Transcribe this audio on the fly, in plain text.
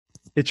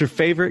It's your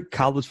favorite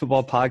college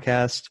football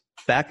podcast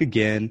back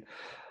again.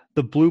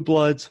 The Blue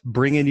Bloods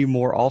bringing you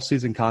more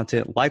off-season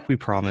content like we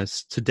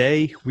promised.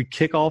 Today, we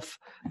kick off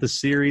the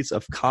series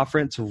of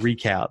conference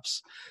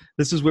recaps.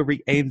 This is where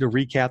we aim to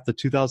recap the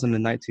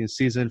 2019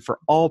 season for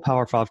all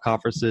Power 5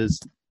 conferences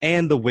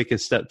and the wicked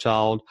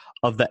stepchild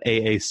of the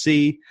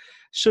AAC.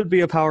 Should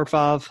be a Power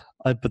 5,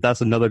 but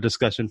that's another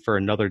discussion for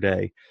another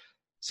day.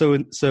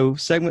 So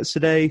segments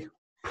today,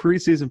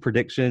 preseason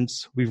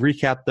predictions. We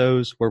recap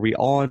those, where we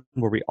on,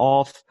 where we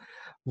off.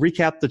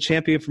 Recap the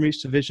champion from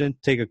each division,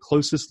 take a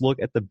closest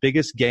look at the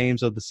biggest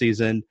games of the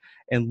season,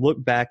 and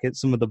look back at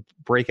some of the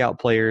breakout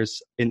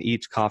players in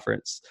each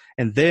conference.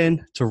 And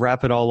then, to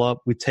wrap it all up,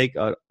 we take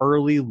an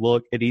early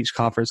look at each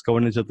conference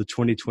going into the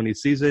 2020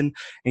 season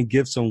and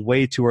give some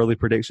way too early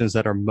predictions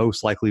that are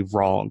most likely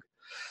wrong.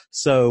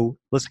 So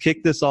let's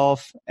kick this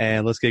off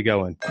and let's get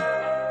going.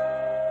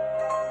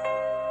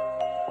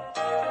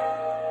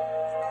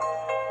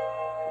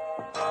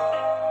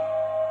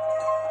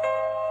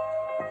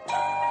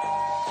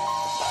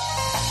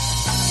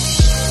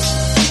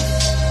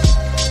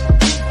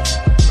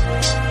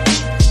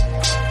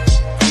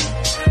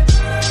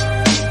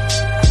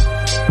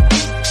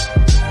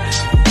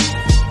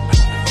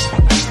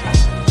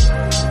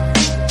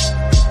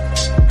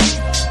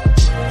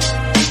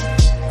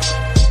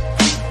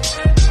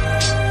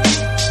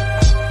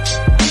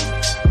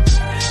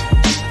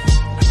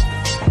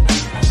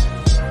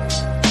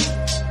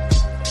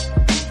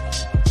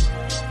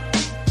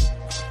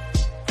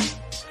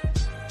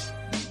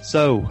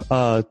 So,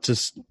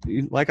 just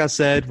like I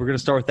said, we're going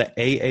to start with the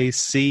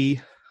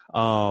AAC.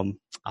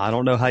 I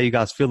don't know how you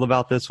guys feel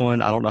about this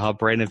one. I don't know how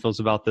Brandon feels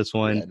about this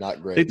one. Yeah,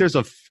 not great.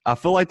 I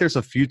feel like there's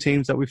a few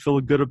teams that we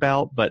feel good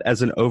about, but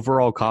as an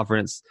overall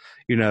conference,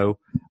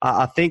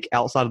 I think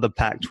outside of the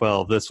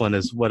Pac-12, this one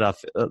is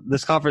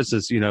this conference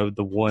is, the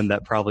one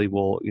that probably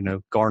will,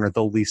 garner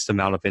the least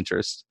amount of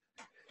interest.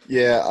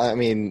 Yeah, I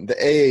mean, the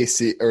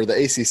AAC or the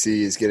ACC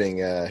is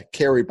getting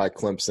carried by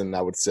Clemson,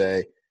 I would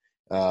say.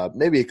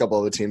 Maybe a couple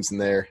other teams in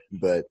there,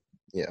 but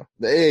the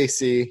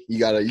AAC, you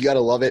gotta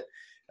love it,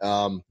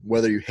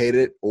 whether you hate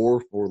it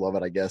or love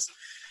it, I guess.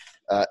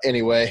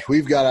 Anyway,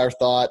 we've got our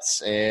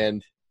thoughts,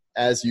 and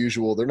as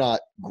usual, they're not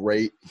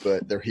great,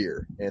 but they're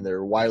here and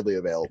they're widely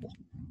available.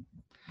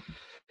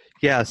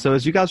 Yeah. So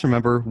as you guys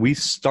remember, we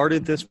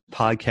started this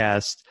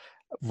podcast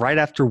right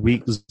after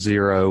week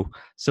 0.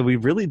 So we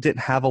really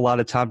didn't have a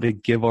lot of time to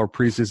give our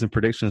preseason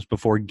predictions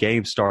before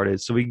games started.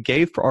 So we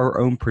gave our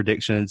own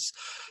predictions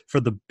for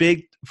the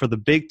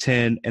Big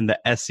Ten and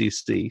the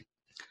SEC.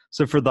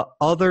 So for the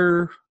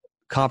other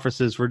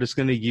conferences, we're just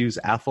going to use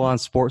Athlon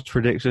Sports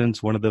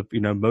Predictions, one of the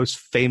most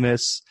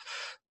famous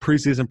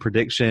preseason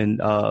prediction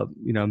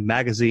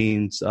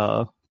magazines,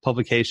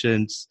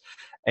 publications.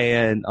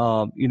 And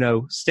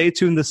stay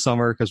tuned this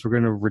summer because we're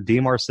going to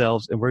redeem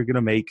ourselves and we're going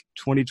to make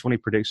 2020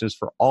 predictions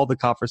for all the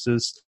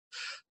conferences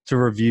to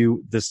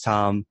review this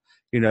time,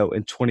 in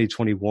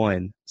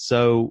 2021.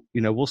 So,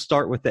 we'll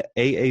start with the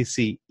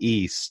AAC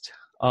East.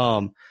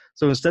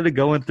 So instead of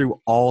going through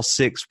all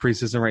 6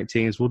 preseason ranked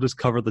teams, we'll just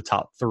cover the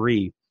top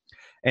 3.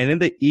 And in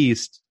the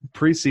East,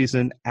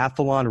 preseason,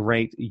 Athlon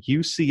ranked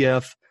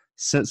UCF,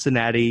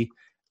 Cincinnati,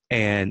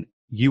 and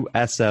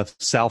USF,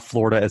 South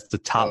Florida, as the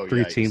top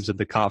 3 teams of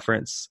the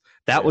conference.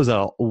 That was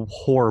a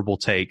horrible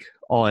take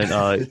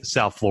on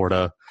South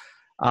Florida.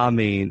 I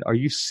mean, are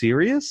you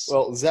serious?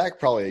 Well, Zach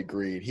probably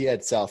agreed. He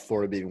had South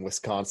Florida beating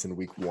Wisconsin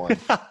week 1.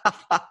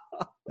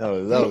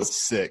 that was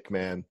sick,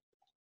 man.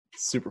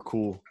 Super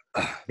cool.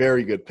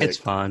 Very good pick. It's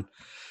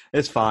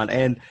fine.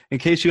 And in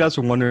case you guys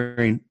were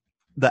wondering,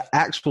 the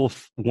actual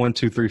 1,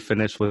 2, 3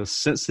 finish was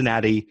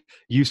Cincinnati,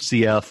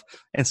 UCF,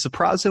 and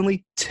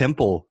surprisingly,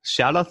 Temple.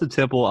 Shout out to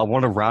Temple. I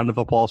want a round of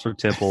applause for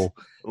Temple.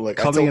 Look,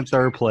 coming in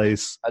 3rd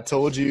place. I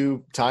told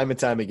you time and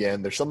time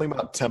again, there's something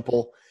about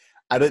Temple.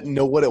 I didn't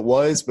know what it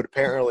was, but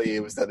apparently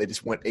it was that they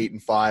just went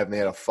 8-5 and they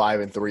had a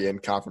 5-3 in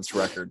conference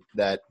record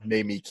that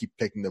made me keep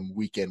picking them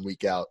week in,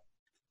 week out.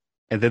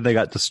 And then they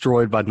got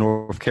destroyed by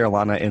North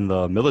Carolina in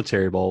the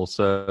Military Bowl.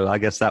 So I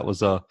guess that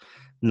was a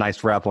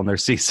nice wrap on their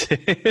season.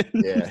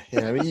 yeah,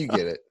 I mean, you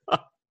get it.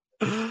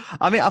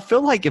 I mean, I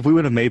feel like if we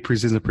would have made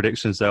preseason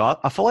predictions, though,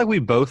 I feel like we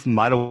both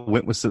might have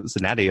went with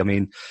Cincinnati. I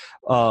mean,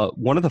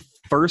 one of the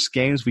first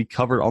games we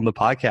covered on the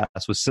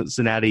podcast was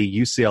Cincinnati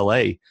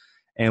UCLA,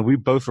 and we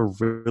both were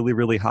really,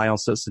 really high on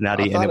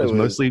Cincinnati. And it was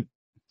mostly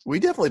 –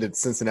 we definitely did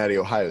Cincinnati,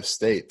 Ohio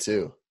State,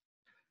 too.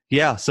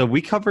 Yeah, so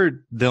we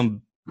covered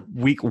them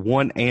week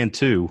 1 and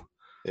 2.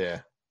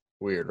 Yeah,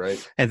 weird,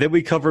 right? And then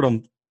we covered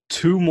them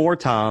 2 more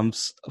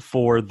times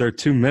for their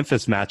 2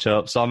 Memphis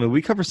matchups. So, I mean,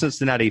 we covered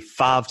Cincinnati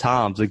 5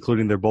 times,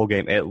 including their bowl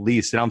game at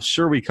least. And I'm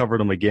sure we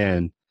covered them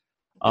again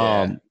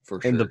for sure.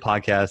 in the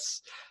podcast.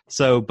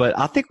 So, but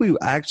I think we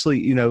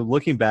actually,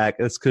 looking back,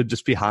 this could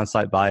just be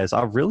hindsight bias.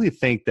 I really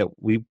think that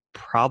we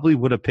probably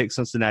would have picked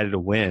Cincinnati to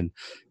win.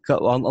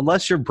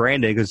 Unless you're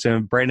Brandon, because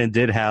Brandon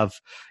did have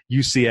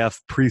UCF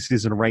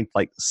preseason ranked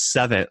like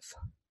 7th.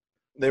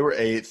 They were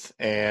 8th,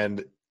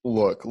 and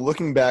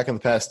looking back on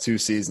the past 2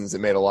 seasons,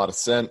 it made a lot of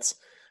sense.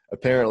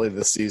 apparently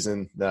this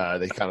season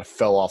they kind of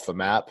fell off the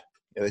map.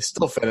 Yeah, they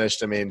still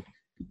finished. I mean,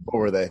 what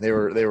were they? They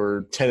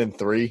were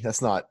 10-3.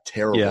 That's not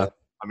terrible. Yeah.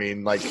 I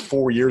mean, like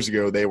 4 years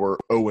ago they were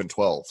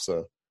 0-12.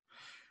 So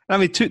I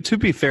mean, to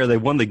be fair, they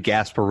won the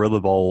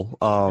Gasparilla Bowl.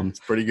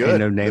 it's pretty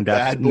good. Named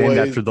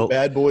after the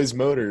Bad Boys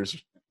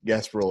Motors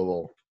Gasparilla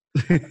Bowl.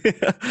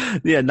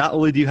 Yeah, not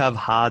only do you have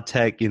high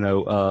tech,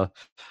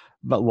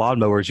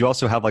 lawnmowers, you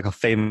also have like a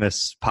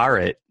famous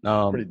pirate.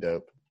 Pretty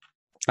dope.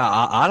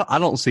 I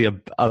don't see a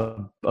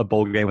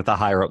bowl game with a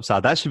higher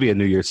upside. That should be a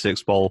New Year's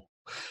Six bowl,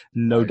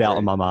 no doubt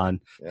in my mind.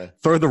 Yeah.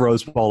 Throw the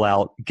Rose Bowl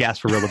out,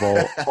 Gasparilla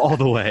Bowl all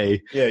the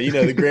way. Yeah,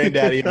 the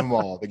granddaddy of them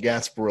all, the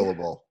Gasparilla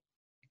Bowl.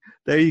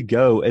 There you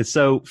go. And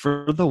so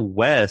for the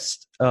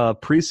West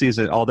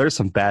preseason, there's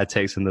some bad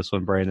takes in this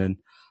one, Brandon.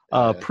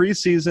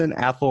 Preseason,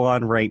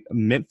 Athlon ranked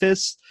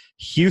Memphis,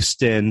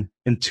 Houston,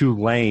 and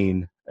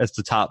Tulane as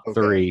the top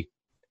three.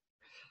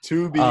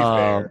 To be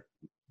fair,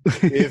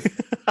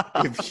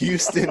 if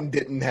Houston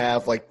didn't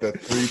have like the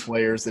three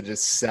players that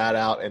just sat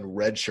out and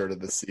redshirted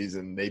the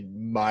season, they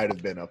might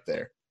have been up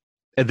there.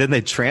 And then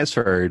they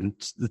transferred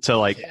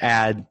to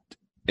add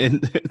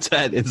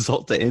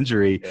insult to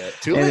injury. Yeah.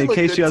 Tulane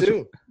looked good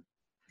too.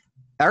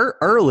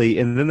 Early,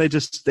 and then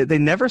they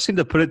never seemed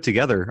to put it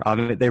together. I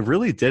mean, they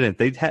really didn't.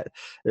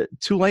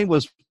 Tulane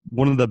was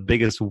one of the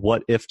biggest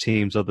what if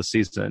teams of the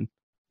season.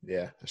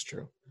 Yeah, that's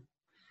true.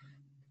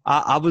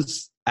 I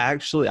was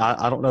actually,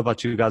 I don't know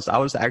about you guys, I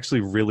was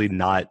actually really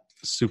not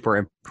super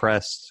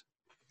impressed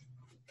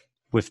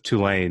with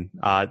Tulane.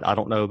 I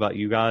don't know about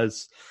you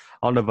guys.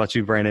 I don't know about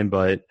you, Brandon,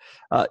 but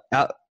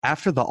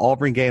after the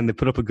Auburn game, they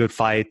put up a good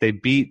fight. They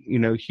beat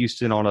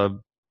Houston on a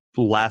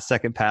last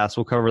second pass.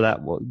 We'll cover that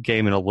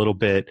game in a little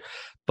bit,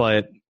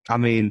 but I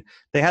mean,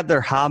 they had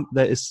their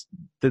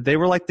they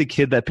were like the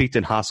kid that peaked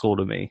in high school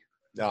to me.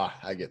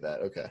 I get that.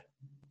 Okay.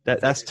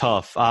 That's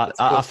tough.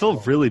 I feel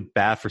really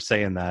bad for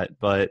saying that,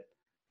 but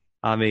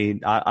I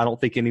mean, I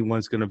don't think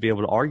anyone's going to be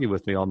able to argue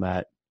with me on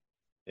that.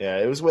 Yeah,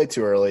 it was way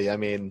too early. I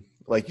mean,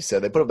 like you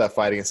said, they put up that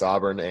fight against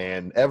Auburn,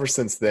 and ever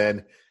since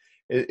then,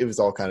 it was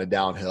all kind of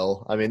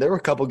downhill. I mean, there were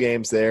a couple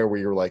games there where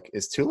you were like,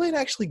 is Tulane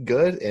actually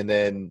good? And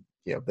then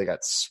they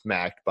got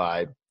smacked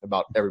by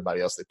about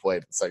everybody else they played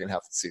in the second half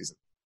of the season.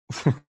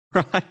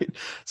 Right.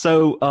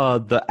 So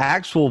the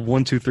actual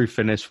 1-2-3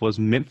 finish was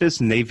Memphis,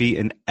 Navy,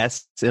 and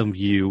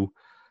SMU.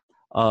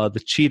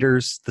 The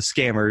cheaters, the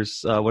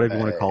scammers, whatever you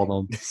want to call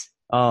them.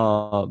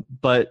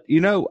 But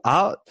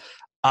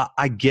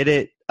I get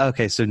it.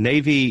 Okay, so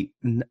Navy,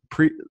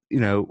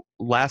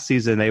 last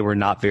season they were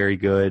not very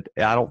good.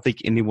 I don't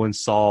think anyone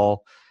saw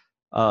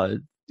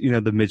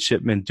the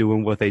midshipmen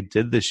doing what they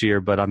did this year.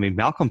 But I mean,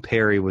 Malcolm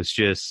Perry was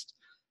just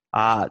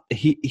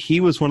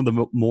he was one of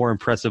the more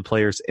impressive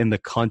players in the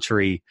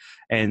country,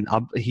 and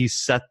he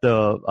set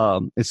the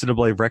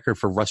NCAA record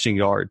for rushing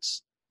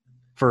yards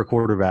for a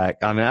quarterback.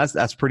 I mean,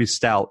 that's pretty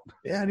stout.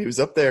 Yeah, and he was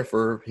up there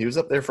for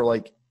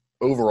like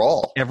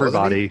overall.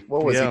 Everybody.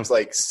 What was he? He was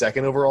like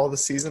second overall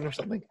this season or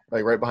something,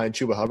 like right behind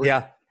Chuba Hubbard.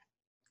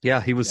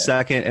 Yeah, he was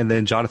second, and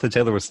then Jonathan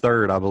Taylor was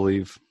third, I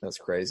believe. That's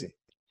crazy.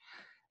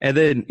 And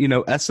then,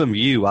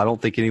 SMU, I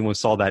don't think anyone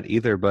saw that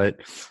either. But,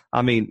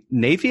 I mean,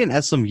 Navy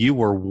and SMU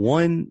were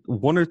one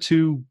or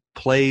two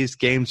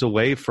games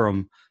away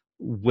from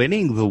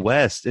winning the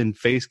West and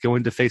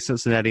going to face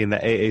Cincinnati in the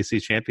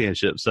AAC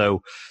championship.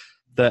 So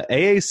the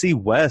AAC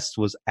West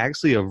was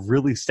actually a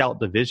really stout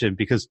division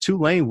because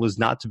Tulane was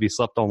not to be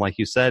slept on, like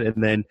you said.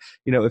 And then,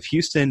 if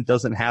Houston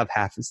doesn't have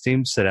half its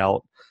team sit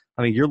out,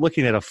 I mean, you're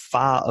looking at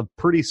a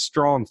pretty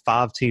strong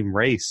 5-team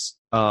race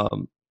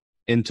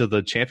into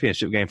the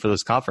championship game for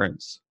this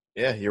conference.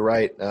 Yeah, you're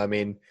right. I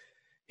mean,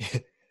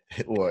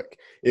 look,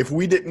 if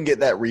we didn't get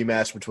that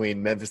rematch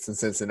between Memphis and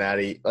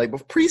Cincinnati, like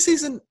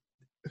preseason,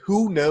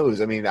 who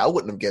knows? I mean, I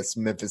wouldn't have guessed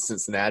Memphis,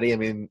 Cincinnati. I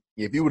mean,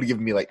 if you would have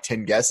given me like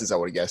 10 guesses, I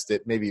would have guessed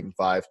it, maybe even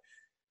 5.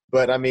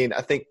 But I mean,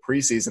 I think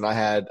preseason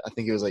I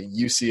think it was like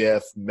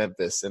UCF,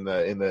 Memphis in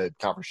the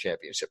conference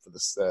championship for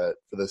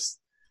this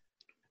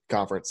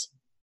conference.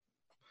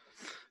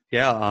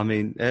 Yeah, I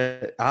mean,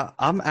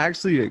 I'm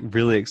actually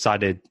really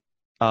excited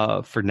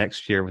for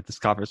next year with this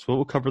conference.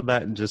 We'll cover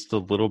that in just a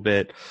little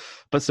bit.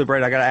 But so,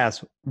 Brad, I got to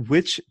ask,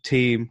 which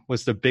team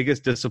was the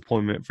biggest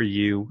disappointment for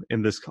you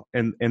in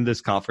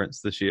this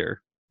conference this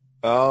year?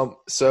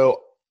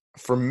 So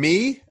for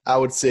me, I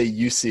would say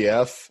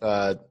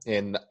UCF,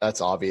 and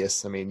that's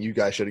obvious. I mean, you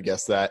guys should have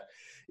guessed that.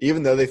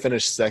 Even though they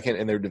finished second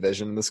in their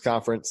division in this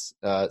conference,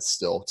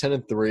 still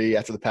 10-3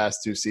 after the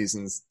past 2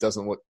 seasons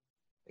doesn't look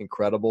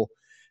incredible.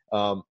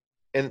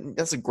 And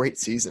that's a great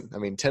season. I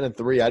mean,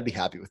 10-3, I'd be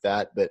happy with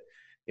that. But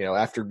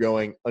after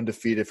going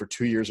undefeated for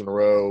 2 years in a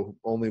row,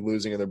 only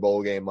losing in their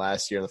bowl game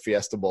last year in the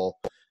Fiesta Bowl,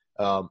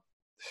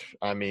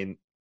 I mean,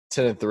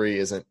 10-3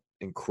 isn't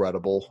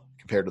incredible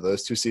compared to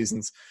those 2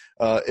 seasons.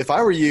 If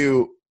I were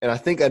you, and I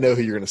think I know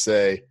who you're going to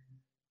say,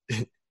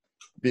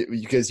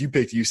 because you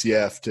picked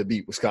UCF to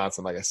beat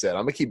Wisconsin, like I said,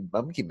 I'm gonna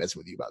keep messing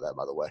with you about that.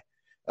 By the way,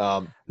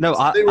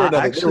 they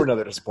were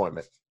another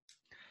disappointment.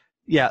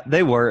 Yeah,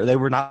 they were. They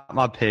were not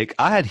my pick.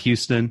 I had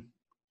Houston.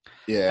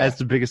 Yeah. as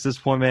the biggest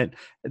disappointment.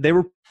 They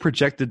were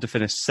projected to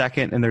finish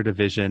second in their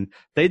division.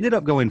 They ended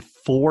up going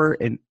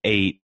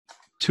 4-8,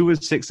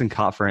 2-6 in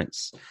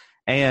conference.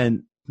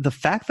 And the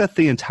fact that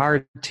the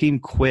entire team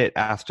quit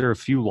after a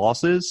few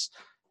losses,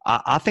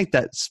 I think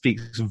that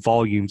speaks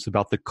volumes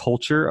about the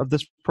culture of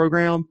this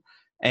program.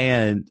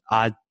 And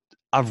I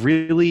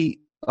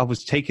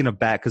was taken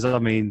aback because, I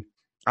mean,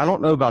 I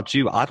don't know about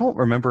you. I don't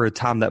remember a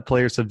time that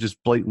players have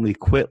just blatantly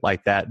quit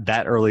like that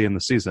early in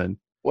the season.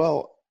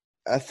 Well,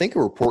 I think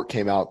a report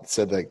came out that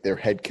said like their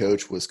head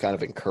coach was kind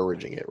of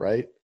encouraging it,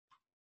 right?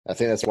 I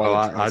think that's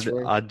why they're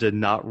transferring. I did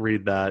not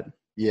read that.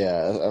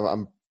 Yeah,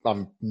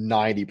 I'm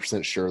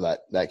 90% sure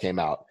that came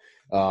out.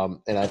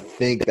 And I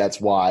think that's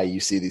why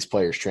you see these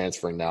players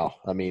transferring now.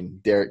 I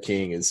mean, Derek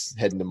King is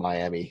heading to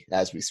Miami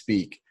as we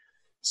speak.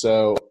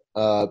 So,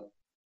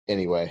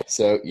 anyway,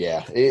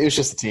 yeah, it was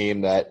just a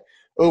team that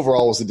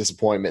overall was a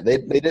disappointment. They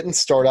didn't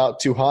start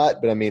out too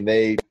hot, but I mean,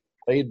 they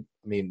played.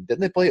 I mean, didn't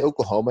they play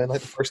Oklahoma in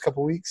like the first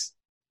couple weeks?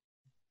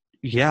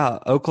 Yeah,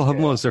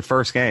 Oklahoma was their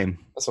first game.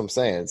 That's what I'm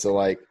saying. So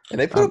like, and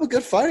they put up a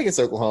good fight against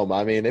Oklahoma.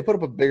 I mean, they put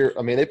up a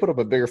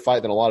bigger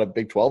fight than a lot of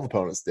Big 12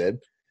 opponents did.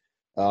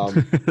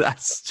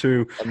 That's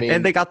true. I mean,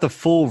 and they got the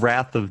full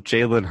wrath of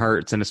Jalen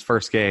Hurts in his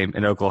first game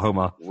in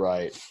Oklahoma.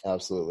 Right.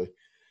 Absolutely.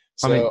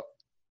 So,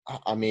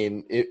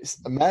 imagine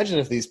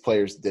if these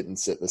players didn't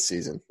sit this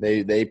season.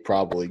 They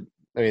probably,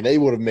 they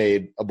would have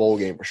made a bowl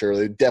game for sure.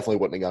 They definitely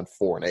wouldn't have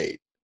gone 4-8.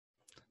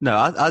 No,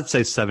 I'd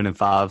say 7-5,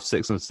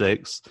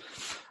 6-6.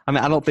 I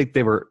mean, I don't think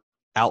they were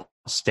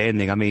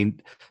outstanding. I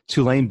mean,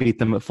 Tulane beat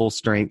them at full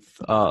strength,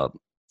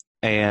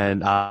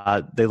 and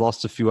they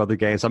lost a few other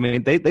games. I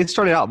mean, they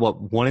started out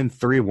 1-3,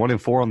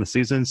 1-4 on the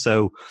season.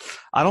 So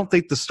I don't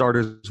think the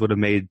starters would have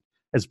made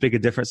as big a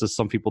difference as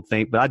some people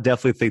think. But I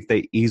definitely think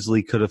they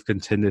easily could have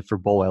contended for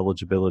bowl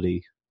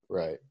eligibility.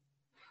 Right.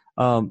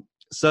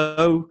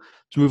 So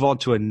to move on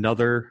to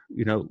another,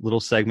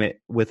 little segment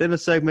within a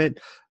segment.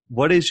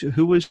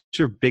 Who was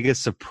your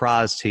biggest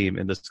surprise team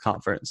in this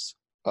conference?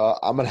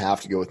 I'm going to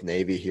have to go with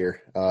Navy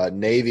here.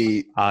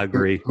 Navy, I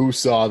agree. Who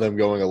saw them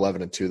going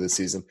 11-2 this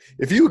season?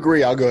 If you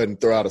agree, I'll go ahead and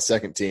throw out a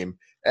second team.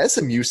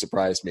 SMU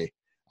surprised me.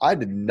 I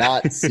did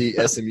not see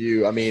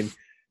SMU. I mean,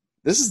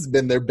 this has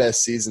been their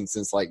best season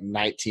since like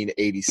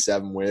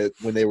 1987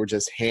 when they were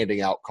just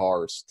handing out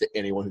cars to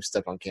anyone who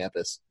stepped on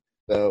campus.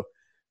 So,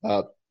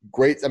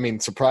 great. I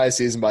mean, surprise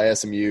season by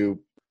SMU.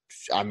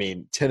 I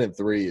mean,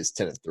 10-3 is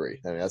 10-3.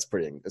 I mean, that's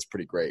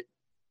pretty great.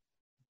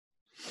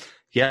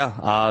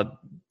 Yeah,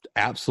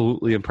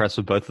 absolutely impressed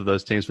with both of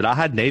those teams. But I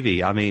had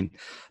Navy. I mean,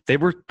 they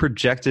were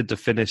projected to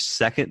finish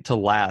second to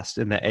last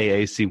in the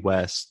AAC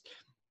West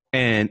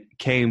and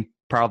came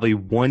probably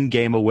one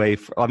game away.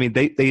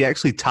 They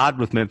actually tied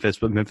with Memphis,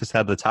 but Memphis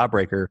had the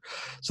tiebreaker.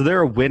 So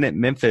they're a win at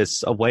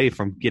Memphis away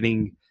from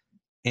getting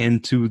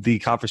into the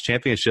conference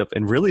championship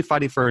and really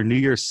fighting for a New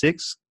Year's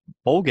Six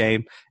bowl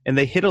game. And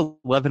they hit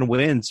 11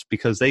 wins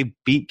because they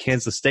beat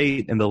Kansas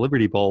State in the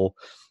Liberty Bowl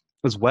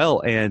as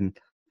well. And,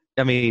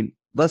 I mean,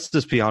 let's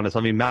just be honest.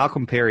 I mean,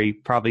 Malcolm Perry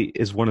probably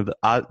is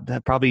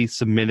that probably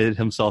cemented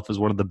himself as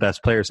one of the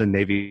best players in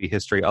Navy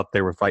history, up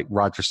there with like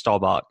Roger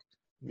Staubach.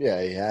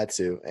 Yeah, he had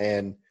to.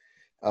 And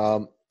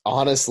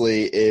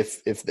honestly,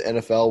 if the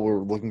NFL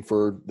were looking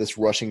for this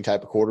rushing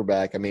type of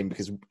quarterback, how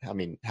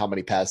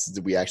many passes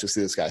did we actually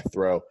see this guy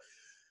throw?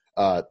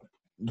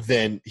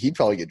 Then he'd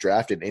probably get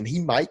drafted, and he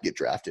might get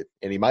drafted,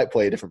 and he might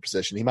play a different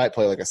position. He might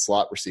play like a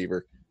slot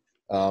receiver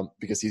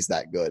because he's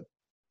that good.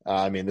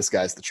 This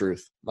guy's the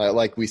truth.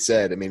 Like we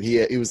said,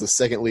 he was the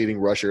second leading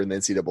rusher in the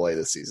NCAA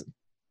this season.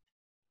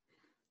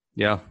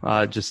 Yeah,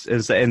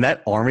 and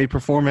that Army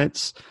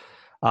performance,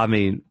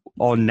 on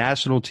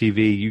national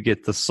TV, you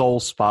get the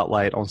sole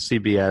spotlight on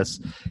CBS.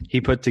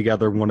 He put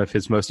together one of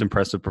his most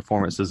impressive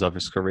performances of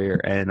his career,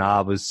 and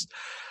I was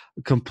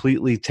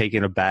completely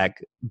taken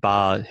aback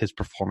by his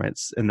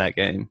performance in that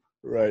game.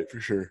 Right, for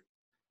sure.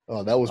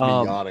 Oh, that was me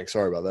yawning.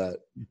 Sorry about that.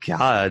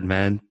 God,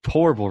 man.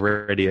 Horrible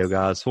radio,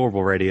 guys.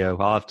 Horrible radio.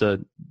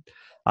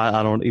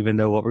 I don't even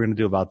know what we're going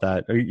to do about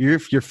that. You're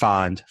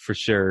fined for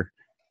sure.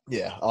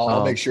 Yeah,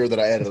 I'll make sure that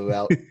I edit it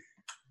out.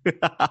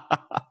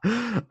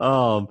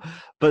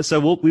 But so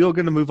we're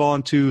going to move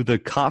on to the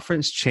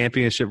conference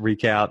championship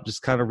recap.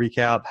 Just kind of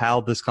recap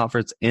how this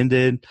conference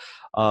ended,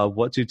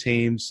 what two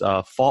teams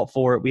fought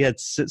for it. We had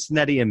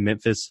Cincinnati and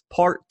Memphis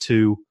part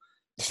 2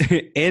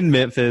 in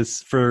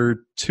Memphis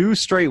for 2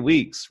 straight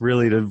weeks,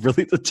 really, to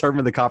really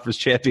determine the conference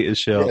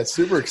championship. Yeah, it's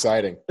super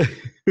exciting.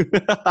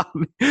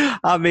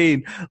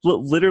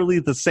 Literally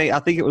the same. I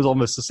think it was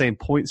almost the same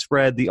point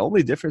spread. The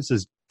only difference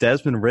is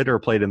Desmond Ridder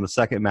played in the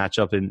second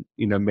matchup and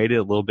made it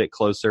a little bit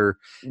closer.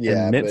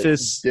 Yeah, and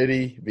Memphis did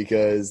he?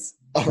 Because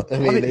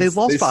they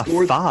lost by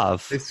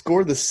 5. They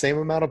scored the same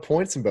amount of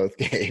points in both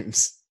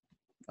games.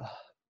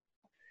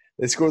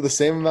 They scored the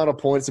same amount of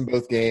points in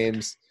both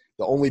games.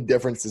 The only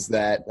difference is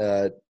that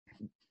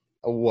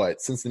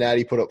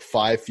Cincinnati put up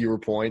 5 fewer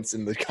points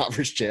in the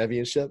conference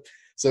championship.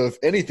 So if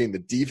anything, the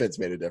defense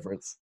made a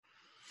difference.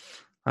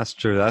 That's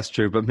true. That's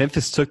true. But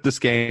Memphis took this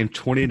game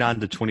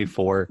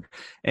 29-24.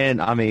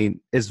 And I mean,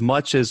 as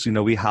much as,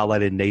 we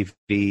highlighted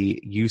Navy,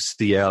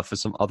 UCF, and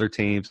some other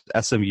teams,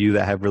 SMU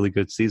that have really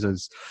good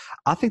seasons,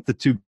 I think the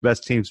two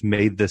best teams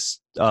made this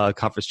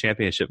conference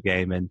championship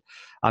game. And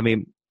I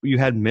mean, you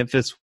had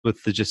Memphis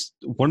with just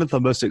one of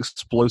the most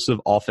explosive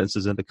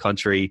offenses in the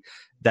country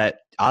that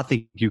I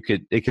think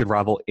it could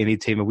rival any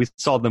team. And we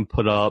saw them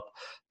put up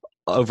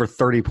over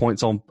 30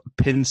 points on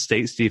Penn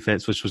State's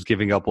defense, which was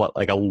giving up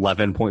like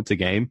 11 points a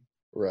game.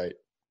 Right.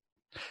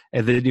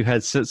 And then you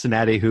had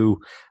Cincinnati,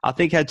 who I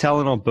think had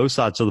talent on both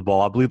sides of the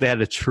ball. I believe they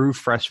had a true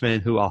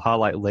freshman who I'll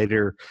highlight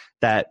later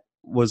that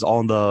was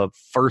on the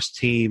first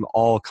team,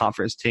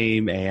 all-conference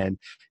team, and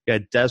you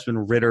had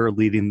Desmond Ritter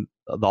leading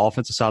the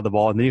offensive side of the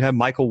ball. And then you had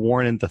Michael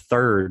Warren in the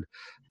third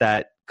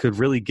that could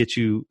really get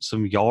you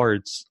some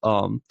yards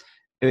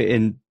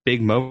in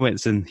big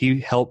moments, and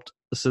he helped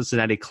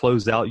Cincinnati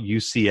close out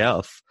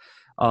UCF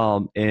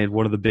in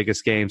one of the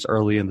biggest games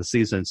early in the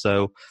season.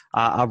 So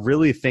I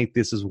really think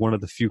this is one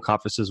of the few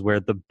conferences where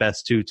the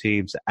best two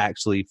teams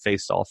actually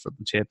faced off for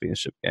the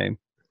championship game.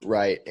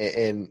 Right.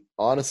 And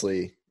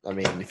honestly, I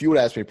mean, if you would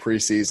ask me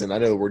preseason, I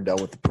know we're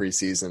done with the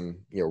preseason,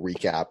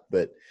 recap,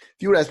 but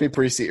if you would ask me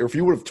preseason, or if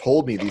you would have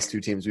told me these two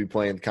teams would be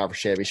playing the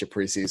conference championship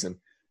preseason,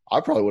 I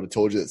probably would have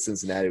told you that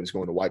Cincinnati was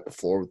going to wipe the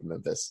floor with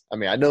Memphis. I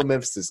mean, I know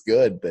Memphis is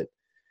good, but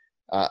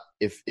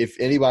if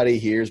anybody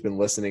here has been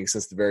listening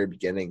since the very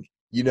beginning,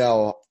 you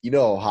know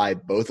how high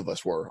both of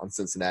us were on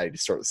Cincinnati to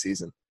start the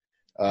season.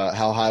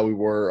 How high we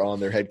were on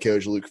their head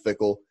coach Luke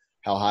Fickell,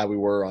 how high we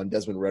were on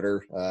Desmond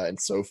Ritter, and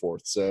so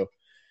forth. So,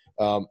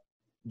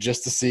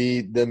 just to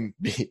see them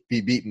be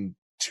beaten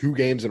 2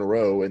 games in a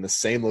row in the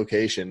same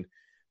location,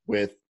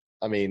 the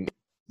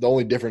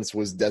only difference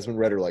was Desmond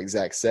Ritter, like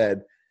Zach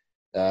said.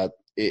 That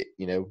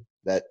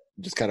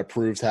just kind of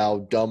proves how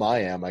dumb I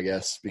am, I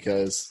guess,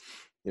 because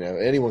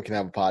anyone can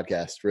have a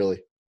podcast,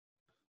 really.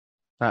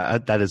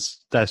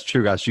 That's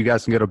true, guys. You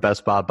guys can go to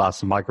Best buy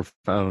some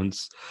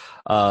microphones,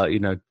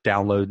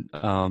 download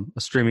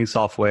a streaming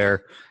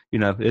software.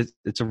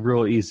 It's a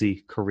real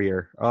easy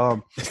career.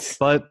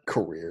 But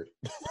career,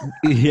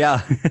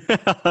 yeah.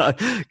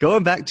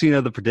 Going back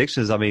to the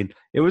predictions. I mean,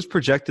 it was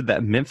projected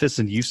that Memphis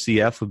and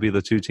UCF would be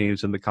the two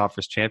teams in the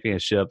conference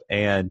championship,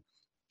 and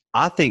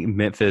I think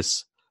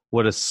Memphis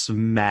would have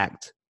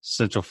smacked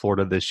Central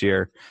Florida this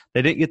year.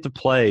 They didn't get to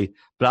play,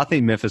 but I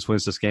think Memphis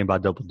wins this game by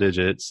double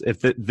digits if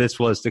this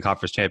was the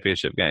conference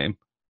championship game.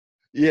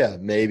 Yeah,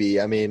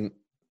 maybe. I mean,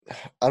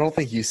 I don't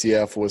think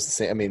UCF was the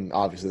same. I mean,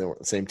 obviously they weren't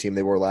the same team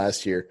they were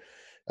last year.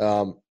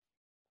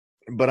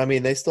 But, I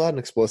mean, they still had an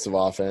explosive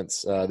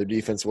offense. Their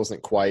defense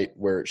wasn't quite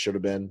where it should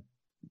have been.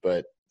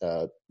 But,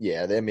 they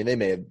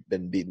may have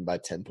been beaten by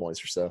 10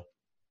 points or so.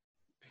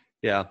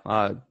 Yeah,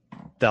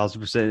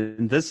 1,000%.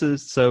 And this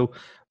is so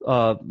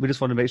we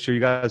just wanted to make sure you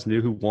guys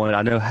knew who won.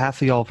 I know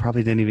half of y'all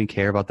probably didn't even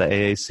care about the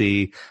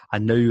AAC. I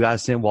know you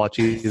guys didn't watch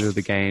either of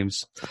the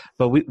games,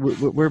 but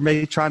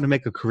we're trying to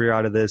make a career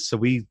out of this. So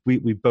we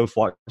both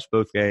watched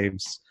both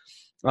games.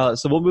 So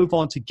we'll move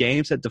on to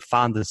games that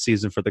define the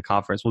season for the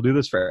conference. We'll do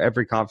this for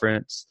every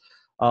conference.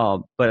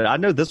 But I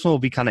know this one will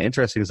be kind of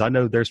interesting because I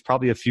know there's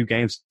probably a few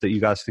games that you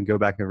guys can go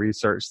back and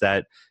research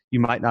that you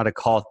might not have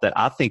caught that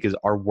I think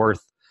are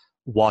worth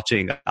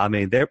watching. I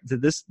mean,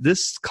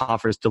 this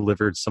conference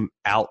delivered some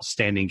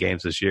outstanding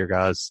games this year,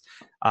 guys.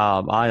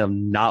 I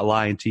am not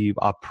lying to you.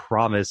 I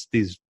promise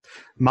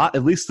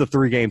at least the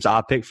 3 games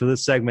I picked for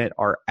this segment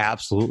are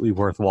absolutely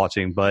worth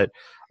watching. But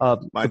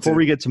before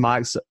we get to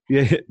Mike's,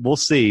 we'll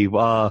see.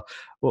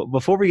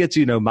 Before we get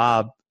to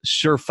my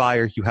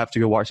surefire, you have to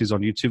go watch these on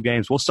YouTube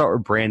games. We'll start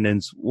with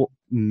Brandon's. We'll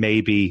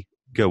maybe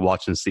go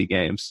watch and see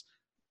games.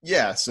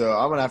 Yeah, so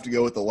I'm going to have to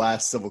go with the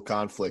last civil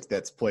conflict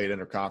that's played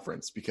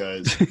interconference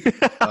because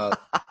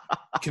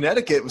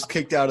Connecticut was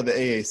kicked out of the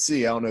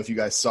AAC. I don't know if you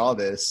guys saw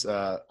this.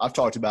 I've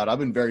talked about it. I've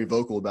been very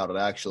vocal about it,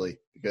 actually,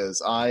 because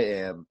I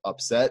am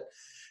upset.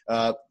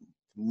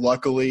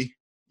 Luckily,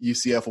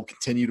 UCF will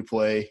continue to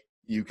play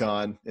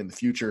UConn in the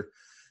future.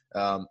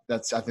 I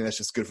think that's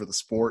just good for the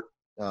sport.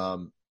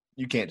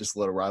 You can't just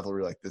let a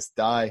rivalry like this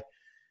die.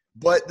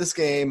 But this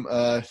game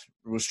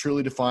was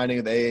truly defining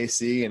of the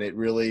AAC, and it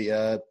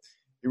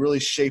really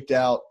shaped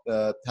out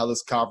how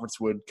this conference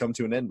would come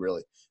to an end,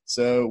 really.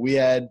 So we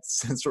had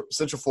Central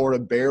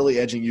Florida barely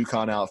edging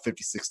UConn out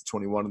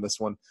 56-21 in this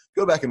one.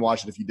 Go back and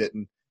watch it if you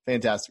didn't.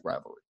 Fantastic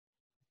rivalry.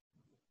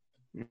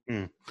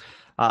 Mm-hmm.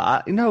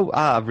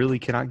 I really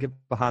cannot get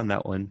behind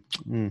that one.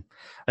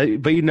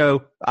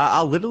 But,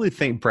 I literally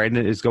think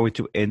Brandon is going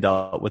to end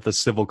up with a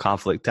civil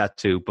conflict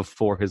tattoo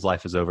before his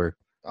life is over.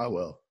 I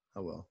will.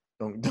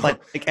 Don't.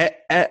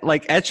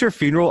 Like at your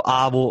funeral,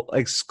 I will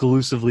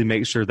exclusively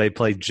make sure they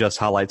play just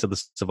highlights of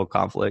the civil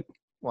conflict.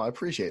 Well, I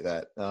appreciate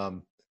that.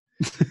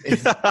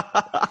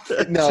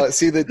 No,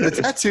 see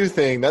the tattoo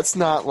thing. That's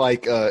not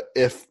like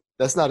if.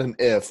 That's not an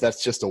if.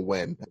 That's just a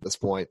win at this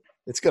point.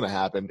 It's going to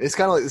happen. It's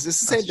kind of like it's the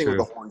same thing with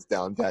the horns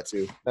down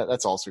tattoo.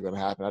 That's also going to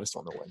happen. I just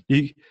don't know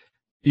when.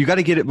 You got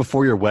to get it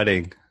before your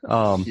wedding.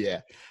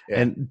 Yeah.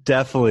 And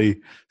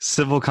definitely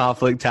civil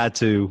conflict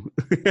tattoo.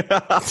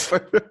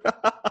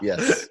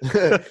 Yes.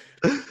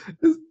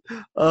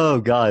 Oh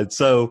God.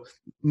 So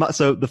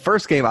the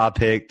first game I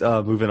picked,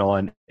 moving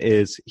on,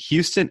 is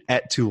Houston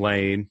at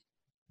Tulane.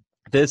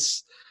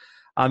 This,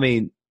 I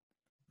mean,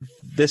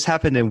 this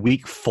happened in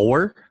week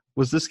 4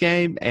 was this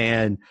game.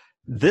 And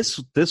this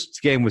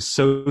game was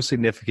so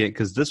significant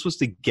because this was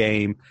the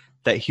game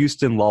that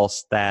Houston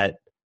lost that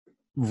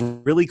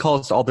really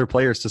caused all their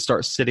players to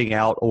start sitting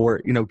out or,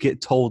 get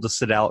told to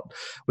sit out.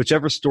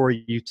 Whichever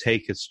story you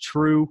take is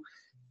true.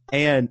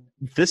 And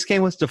this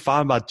game was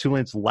defined by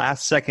Tulane's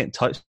last-second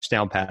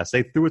touchdown pass.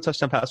 They threw a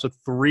touchdown pass with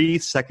 3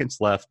 seconds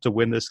left to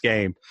win this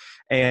game.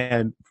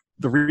 And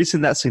the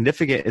reason that's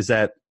significant is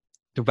that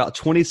about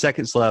 20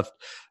 seconds left,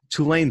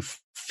 Tulane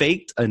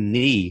faked a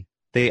knee.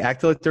 They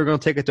acted like they were going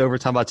to take it to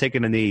overtime by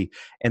taking a knee,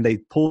 and they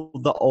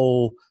pulled the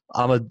old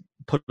I'm going to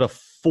put a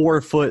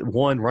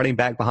 4'1" running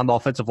back behind the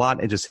offensive line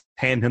and just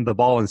hand him the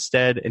ball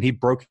instead. And he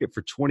broke it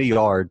for 20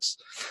 yards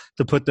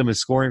to put them in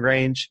scoring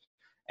range.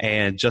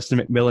 And Justin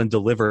McMillan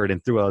delivered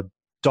and threw a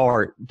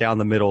dart down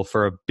the middle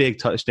for a big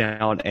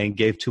touchdown and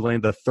gave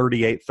Tulane the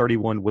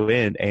 38-31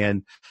 win.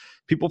 And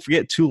people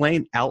forget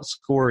Tulane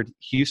outscored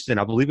Houston.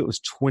 I believe it was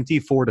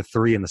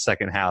 24-3 in the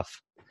second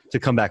half to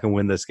come back and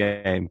win this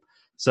game.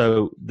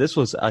 So this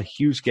was a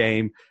huge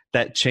game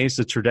that changed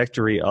the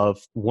trajectory of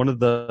one of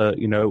the,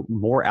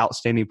 more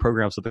outstanding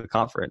programs of the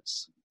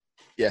conference.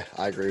 Yeah,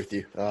 I agree with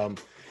you. On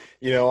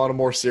a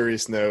more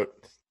serious note,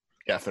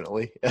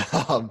 definitely.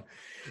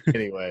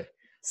 Anyway,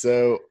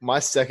 so my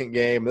second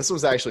game, this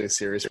was actually a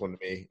serious one to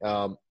me.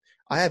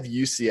 I have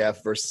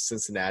UCF versus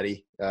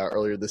Cincinnati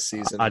earlier this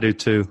season. I do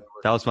too.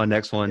 That was my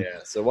next one. Yeah.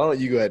 So why don't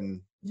you go ahead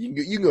and you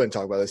can go ahead and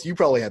talk about this. You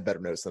probably have better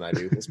notes than I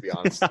do. Let's be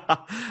honest.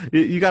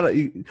 you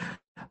gotta.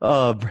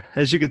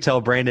 As you can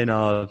tell, Brandon.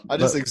 I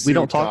just exude we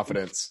don't talk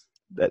confidence.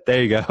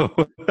 There you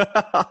go.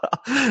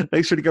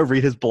 Make sure to go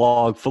read his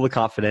blog, full of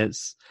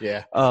confidence.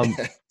 Yeah.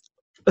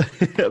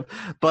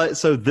 But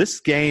so this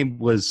game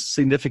was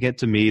significant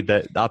to me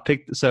that I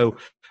picked. So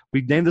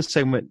we named this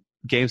segment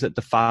games that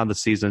define the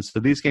season. So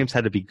these games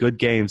had to be good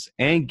games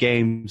and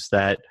games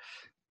that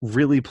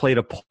really played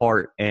a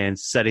part in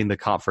setting the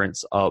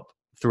conference up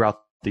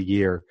throughout the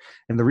year.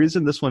 And the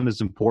reason this one is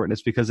important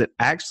is because it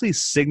actually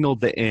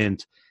signaled the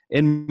end,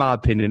 in my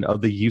opinion,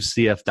 of the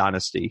UCF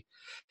dynasty.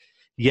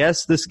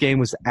 Yes, this game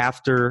was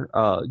after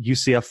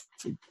UCF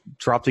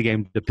dropped a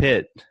game to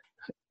Pitt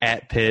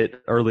at Pitt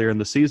earlier in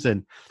the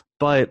season,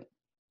 but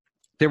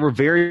there were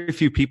very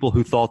few people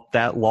who thought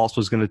that loss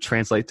was going to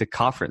translate to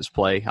conference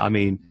play. I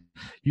mean,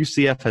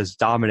 UCF has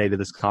dominated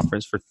this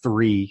conference for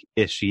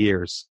 3-ish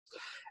years.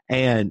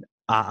 And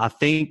I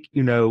think,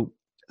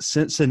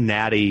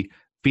 Cincinnati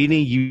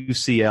beating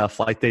UCF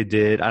like they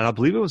did, and I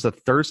believe it was a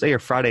Thursday or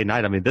Friday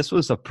night. I mean, this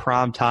was a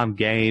primetime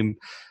game,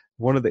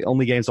 one of the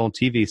only games on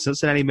TV.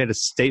 Cincinnati made a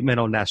statement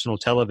on national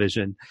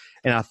television,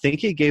 and I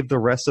think it gave the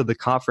rest of the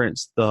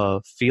conference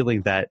the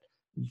feeling that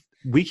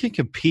we can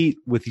compete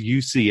with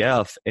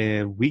UCF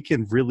and we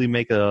can really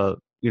make a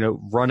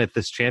run at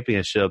this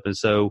championship. And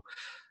so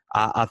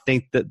I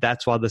think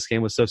that's why this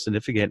game was so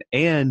significant.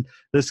 And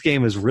this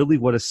game is really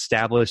what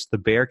established the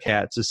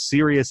Bearcats as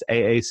serious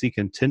AAC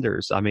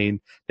contenders. I mean,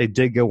 they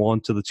did go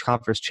on to the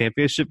conference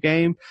championship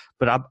game,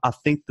 but I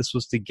think this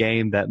was the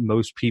game that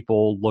most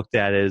people looked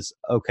at as,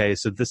 okay,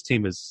 so this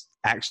team is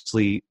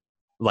actually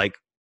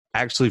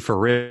for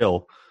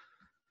real.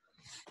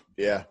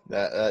 Yeah,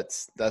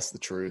 that's the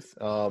truth.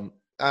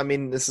 I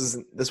mean,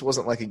 this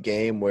wasn't like a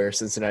game where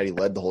Cincinnati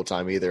led the whole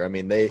time either. I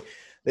mean, they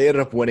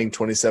ended up winning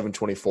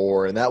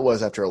 27-24, and that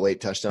was after a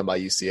late touchdown by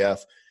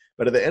UCF.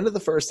 But at the end of the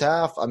first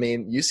half, I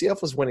mean,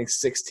 UCF was winning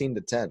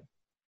 16-10.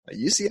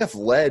 UCF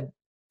led,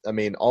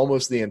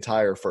 almost the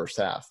entire first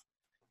half.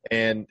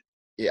 And,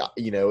 yeah,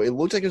 it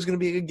looked like it was going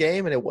to be a good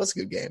game, and it was a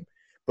good game.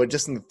 But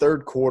just in the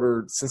third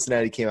quarter,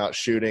 Cincinnati came out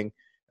shooting.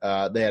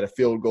 They had a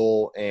field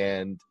goal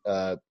and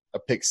a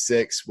pick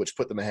six, which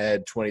put them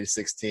ahead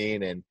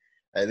 20-16, and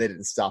they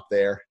didn't stop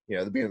there.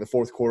 At the beginning of the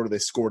fourth quarter, they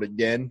scored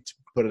again to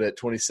put it at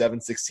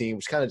 27-16,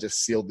 which kind of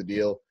just sealed the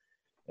deal.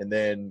 And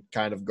then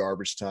kind of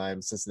garbage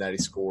time, Cincinnati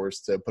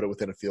scores to put it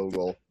within a field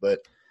goal. But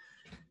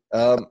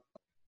I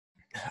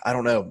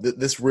don't know.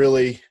 This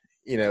really,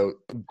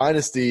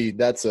 dynasty,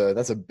 that's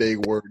a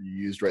big word you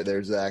used right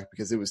there, Zach,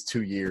 because it was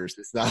 2 years.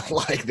 It's not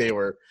like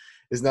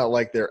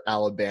they're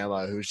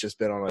Alabama, who's just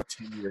been on a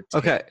 2-year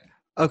team.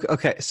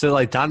 Okay.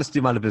 So dynasty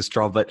might have been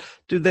strong, but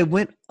dude, they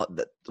went.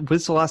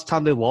 When's the last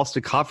time they lost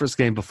a conference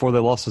game before they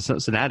lost to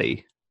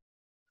Cincinnati?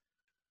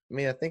 I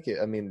mean, I think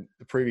the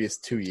previous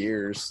 2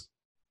 years.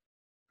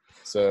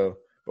 So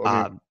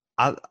I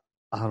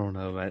don't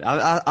know, man.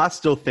 I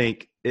still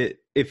think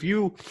if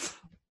you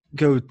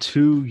go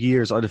 2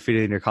 years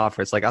undefeated in your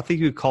conference, I think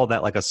you could call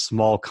that a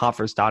small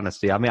conference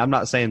dynasty. I mean, I'm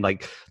not saying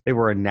they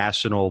were a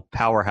national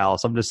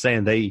powerhouse. I'm just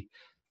saying they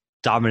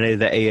dominated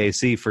the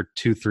AAC for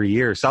 2-3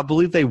 years. So I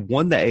believe they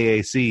won the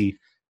AAC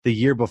the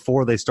year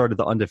before they started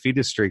the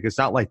undefeated streak. It's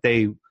not like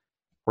they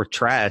were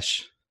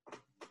trash.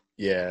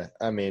 Yeah,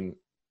 I mean,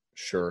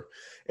 sure.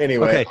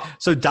 Anyway, Okay,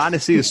 so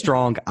Dynasty is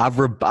strong. I've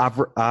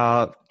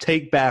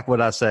take back what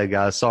I said,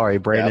 guys. Sorry, yeah,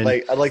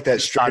 Brandon. I like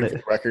that straight for Decided,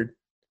 the record.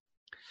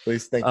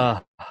 Please, thank you.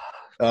 uh,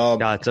 Um,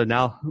 God, so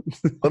now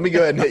Let me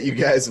go ahead and hit you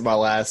guys with my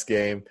last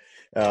game,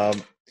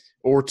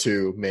 or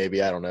two,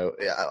 maybe. I don't know.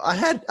 I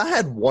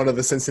had one of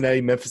the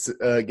Cincinnati Memphis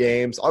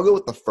games. I'll go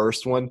with the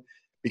first one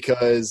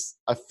because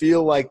I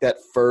feel like that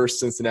first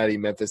Cincinnati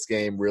Memphis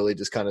game really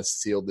just kind of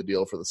sealed the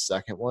deal for the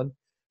second one.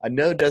 I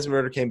know Desmond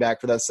Ritter came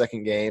back for that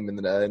second game in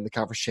the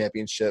conference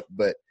championship,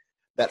 but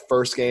that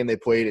first game they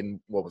played in,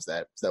 what was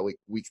that? Was that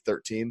week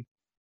 13?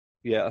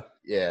 yeah.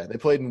 Yeah, they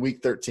played in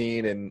week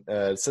 13, and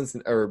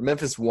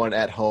Memphis won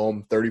at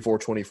home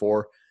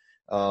 34-24.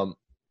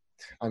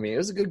 I mean, it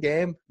was a good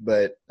game,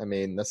 but, I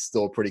mean, that's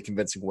still a pretty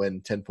convincing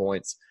win, 10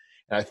 points.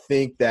 And I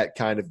think that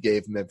kind of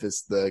gave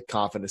Memphis the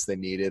confidence they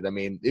needed. I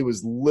mean, it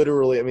was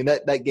literally – I mean,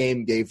 that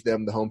game gave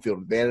them the home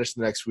field advantage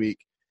the next week,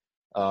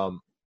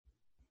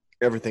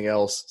 everything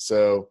else.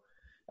 So,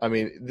 I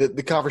mean,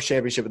 the conference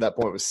championship at that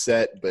point was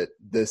set, but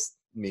this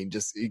 – I mean,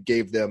 just it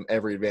gave them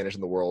every advantage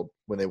in the world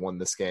when they won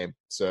this game.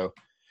 So,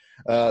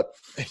 I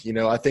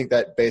think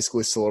that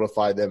basically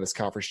solidified them as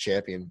conference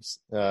champions.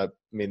 I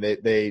mean,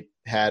 they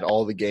had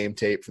all the game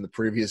tape from the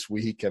previous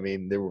week. I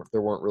mean,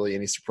 there weren't really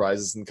any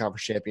surprises in the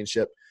conference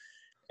championship.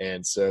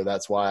 And so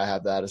that's why I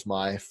have that as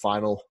my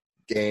final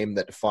game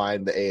that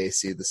defined the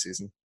AAC this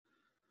season.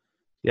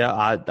 Yeah,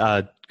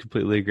 I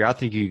completely agree. I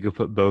think you could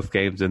put both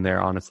games in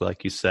there, honestly,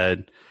 like you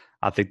said.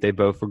 I think they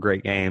both were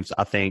great games.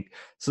 I think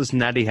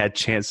Cincinnati had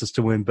chances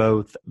to win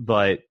both,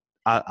 but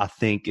I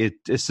think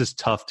it's just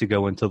tough to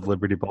go into the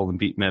Liberty Bowl and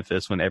beat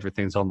Memphis when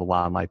everything's on the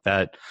line like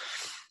that.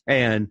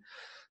 And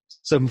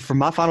so for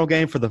my final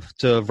game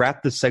to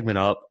wrap this segment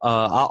up,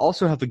 I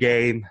also have a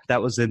game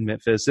that was in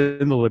Memphis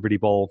in the Liberty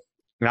Bowl.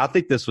 And I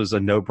think this was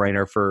a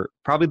no-brainer for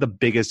probably the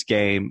biggest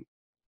game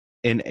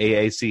in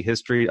AAC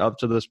history up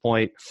to this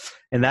point,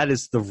 and that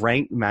is the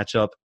ranked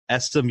matchup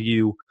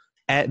SMU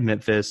at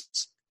Memphis,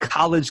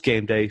 college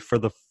game day for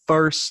the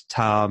first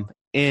time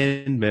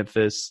in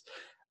Memphis.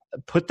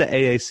 Put the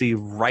AAC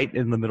right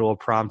in the middle of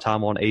prime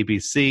time on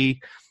ABC,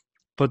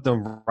 put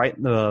them right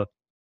in the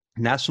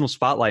national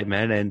spotlight,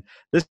 man. And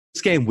this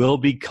game will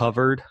be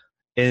covered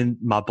in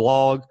my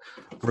blog,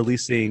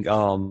 releasing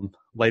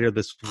later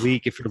this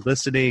week. If you're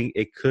listening,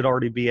 it could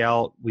already be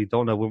out. We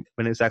don't know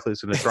when exactly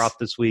it's going to drop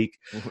this week.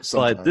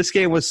 But this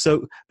game was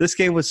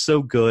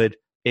so good.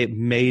 It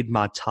made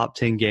my top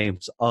 10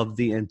 games of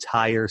the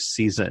entire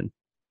season.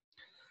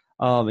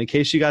 In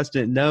case you guys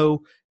didn't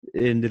know,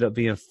 it ended up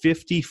being a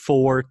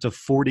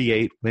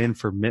 54-48 win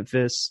for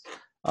Memphis.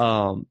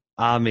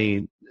 I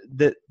mean,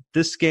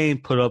 this game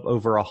put up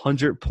over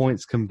 100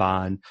 points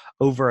combined,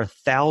 over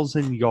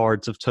 1,000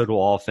 yards of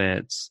total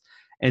offense,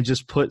 and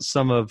just put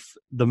some of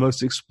the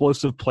most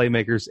explosive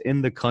playmakers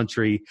in the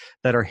country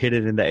that are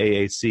hidden in the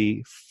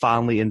AAC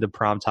finally into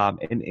primetime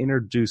and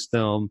introduce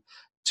them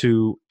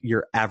to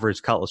your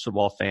average college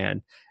football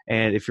fan.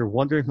 And if you're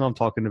wondering who I'm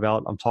talking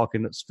about, I'm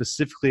talking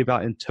specifically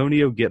about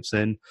Antonio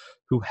Gibson,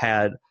 who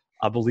had,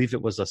 I believe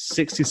it was a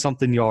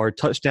 60-something yard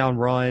touchdown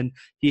run.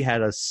 He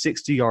had a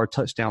 60-yard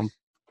touchdown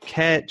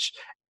catch,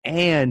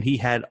 and he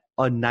had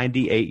a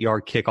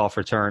 98-yard kickoff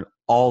return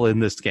all in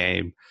this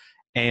game.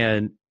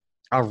 And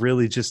I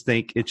really just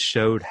think it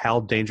showed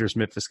how dangerous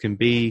Memphis can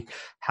be,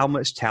 how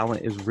much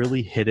talent is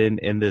really hidden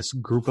in this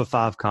Group of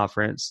Five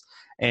conference.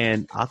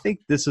 And I think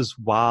this is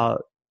why,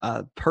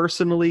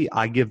 personally,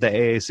 I give the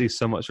AAC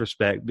so much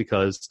respect,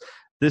 because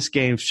this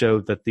game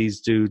showed that these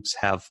dudes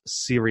have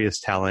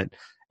serious talent.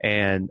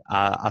 And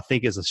I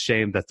think it's a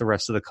shame that the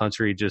rest of the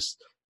country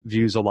just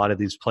views a lot of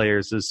these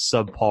players as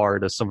subpar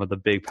to some of the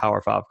big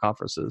Power Five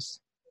conferences.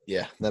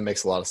 Yeah, that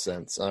makes a lot of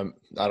sense. I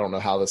don't know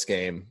how this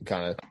game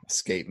kind of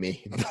escaped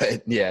me,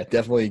 but yeah,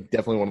 definitely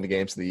one of the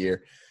games of the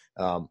year.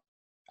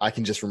 I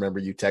can just remember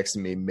you texting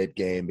me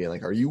mid-game being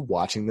like, are you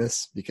watching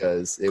this?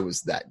 Because it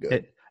was that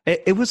good.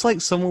 It was like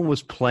someone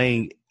was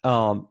playing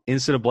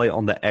NCAA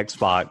on the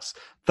Xbox,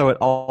 throw it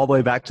all the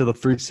way back to the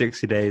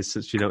 360 days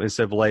since,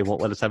 NCAA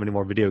won't let us have any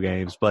more video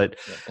games. But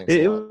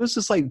it was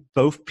just like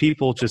both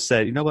people just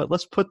said, you know what,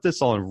 let's put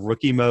this on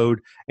rookie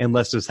mode and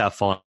let's just have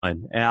fun.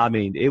 And I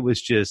mean, it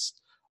was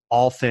just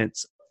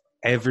offense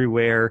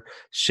everywhere.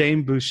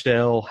 Shane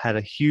Buechele had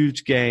a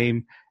huge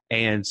game,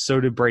 and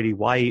so did Brady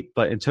White,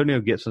 but Antonio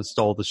Gibson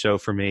stole the show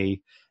for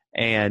me.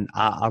 And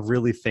I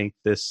really think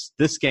this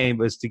game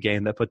was the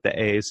game that put the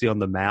AAC on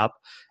the map.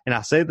 And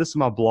I say this in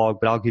my blog,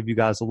 but I'll give you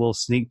guys a little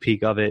sneak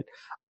peek of it.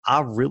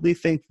 I really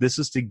think this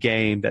is the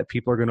game that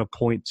people are going to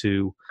point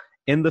to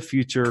in the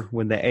future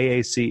when the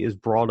AAC is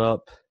brought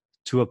up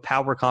to a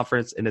power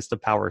conference and it's the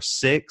Power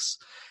Six.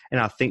 And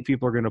I think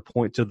people are going to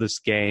point to this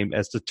game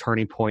as the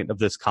turning point of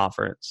this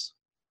conference.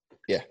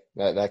 Yeah,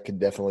 that could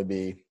definitely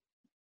be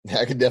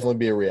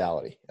a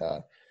reality.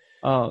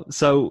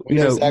 So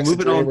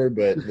moving on,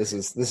 but this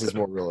is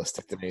more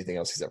realistic than anything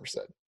else he's ever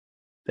said.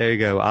 There you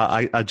go.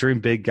 I dream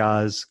big,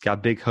 guys.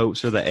 Got big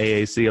hopes for the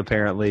AAC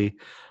apparently.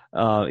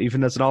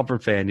 Even as an Auburn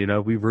fan,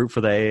 we root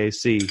for the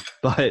AAC.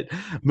 But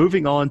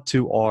moving on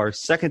to our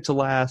second to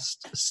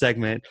last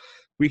segment,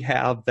 we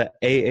have the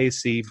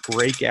AAC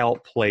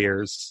breakout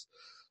players.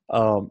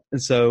 And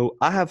so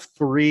I have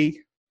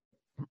 3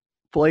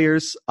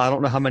 players. I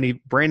don't know how many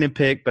Brandon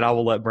picked, but I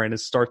will let Brandon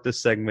start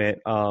this segment.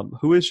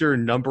 Who is your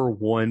number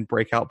 1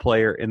 breakout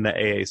player in the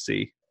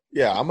AAC?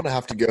 Yeah, I'm going to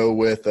have to go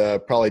with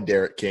probably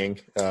Derek King,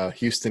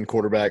 Houston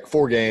quarterback,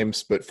 4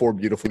 games, but 4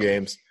 beautiful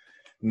games.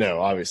 No,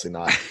 obviously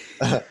not.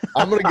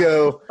 I'm going to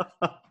go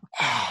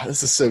 –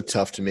 this is so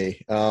tough to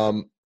me.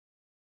 I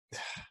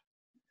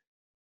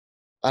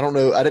don't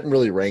know. I didn't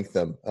really rank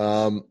them.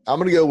 I'm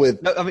going to go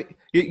with – No, I mean,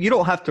 you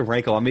don't have to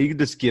rank them. I mean, you can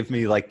just give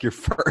me, like, your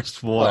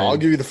first one. I'll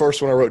give you the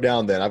first one I wrote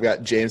down then. I've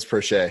got James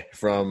Prochet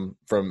from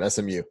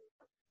SMU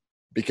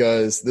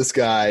because this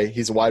guy,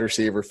 he's a wide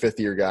receiver,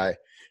 5th-year guy.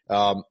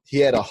 He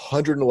had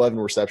 111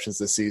 receptions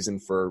this season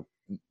for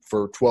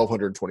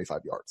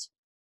 1,225 yards.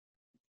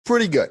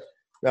 Pretty good.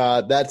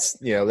 That's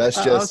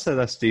just. I would say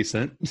that's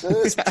decent.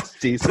 That's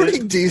decent.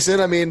 Pretty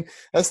decent. I mean,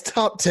 that's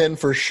top 10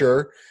 for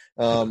sure.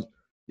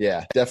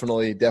 Yeah,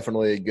 definitely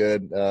a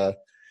good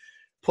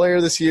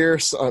player this year.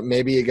 So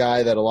maybe a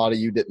guy that a lot of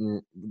you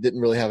didn't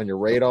really have on your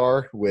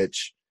radar.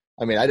 Which,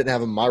 I mean, I didn't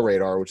have on my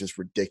radar, which is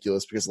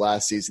ridiculous because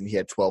last season he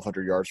had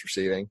 1,200 yards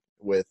receiving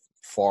with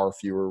far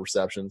fewer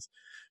receptions.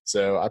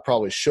 So I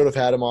probably should have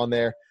had him on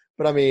there.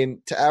 But, I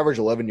mean, to average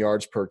 11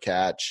 yards per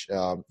catch,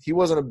 he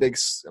wasn't a big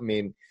 – I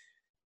mean,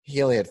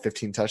 he only had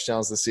 15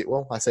 touchdowns this season.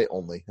 Well, I say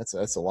only. That's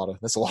a lot of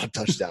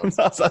touchdowns.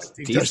 That's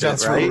decent,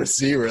 touchdowns right? For a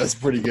receiver. That's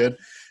pretty good.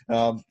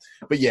 But,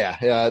 yeah,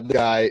 the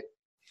guy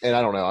 – and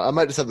I don't know. I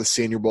might just have the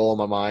Senior Bowl in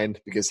my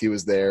mind because he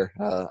was there.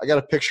 I got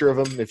a picture of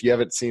him. If you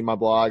haven't seen my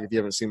blog, if you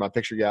haven't seen my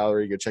picture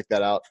gallery, go check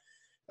that out.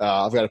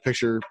 I've got a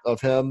picture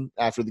of him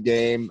after the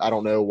game. I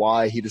don't know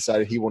why he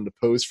decided he wanted to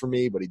pose for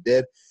me, but he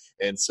did.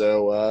 And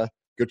so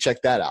go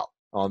check that out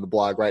on the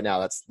blog right now.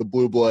 That's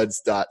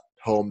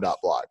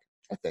thebluebloods.home.blog,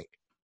 I think.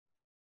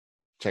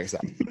 Check us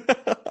out.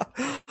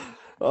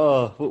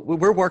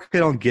 We're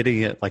working on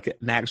getting it like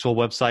an actual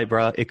website,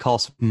 bro. It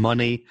costs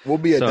money. We'll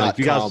be a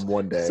 .com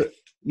one day.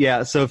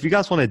 So if you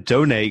guys want to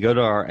donate, go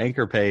to our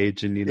Anchor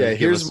page and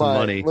give us some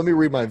money. Let me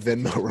read my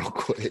Venmo real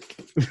quick.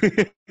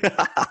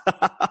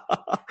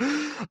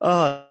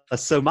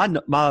 So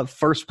my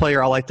first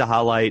player I like to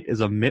highlight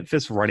is a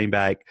Memphis running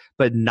back,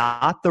 but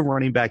not the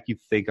running back you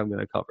think I'm going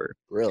to cover.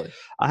 Really?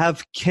 I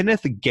have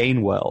Kenneth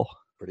Gainwell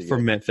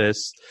from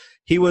Memphis.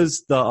 He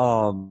was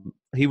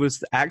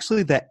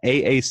actually the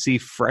AAC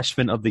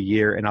Freshman of the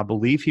Year, and I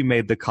believe he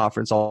made the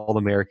Conference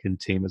All-American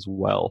team as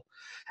well.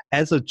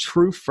 As a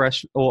true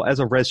freshman, as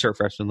a redshirt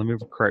freshman, let me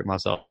correct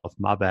myself.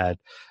 My bad.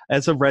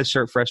 As a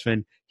redshirt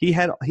freshman, he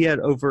had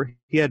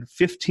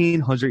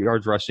 1,500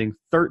 yards rushing,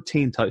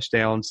 13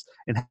 touchdowns,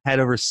 and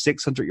had over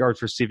 600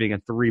 yards receiving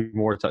and 3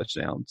 more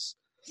touchdowns.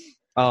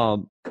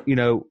 And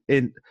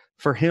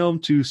for him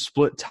to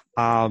split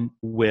time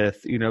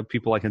with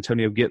people like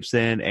Antonio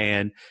Gibson,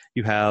 and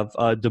you have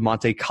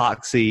DeMonte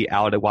Coxey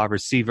out at wide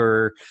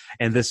receiver,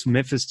 and this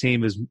Memphis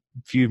team is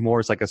viewed more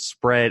as like a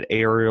spread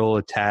aerial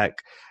attack.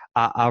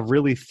 I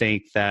really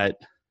think that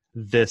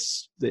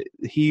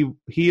he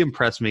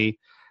impressed me,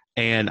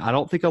 and I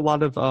don't think a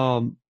lot of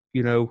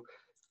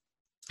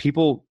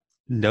people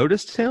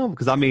noticed him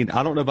because I mean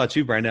I don't know about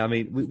you, Brandon. I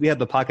mean we had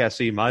the podcast,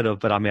 so you might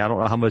have, but I mean I don't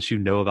know how much you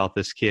know about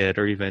this kid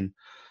or even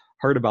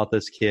heard about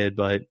this kid.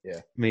 But yeah.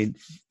 I mean,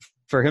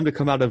 for him to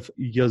come out of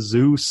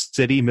Yazoo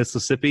City,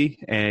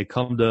 Mississippi, and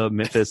come to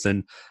Memphis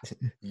and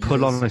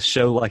put on a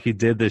show like he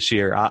did this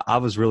year, I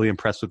was really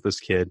impressed with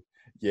this kid.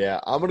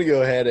 Yeah, I'm going to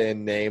go ahead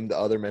and name the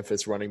other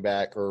Memphis running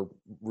back or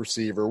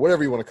receiver,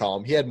 whatever you want to call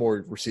him. He had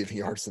more receiving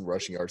yards than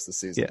rushing yards this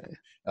season.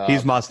 Yeah,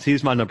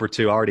 he's my number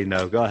 2. I already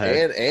know. Go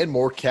ahead. And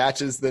more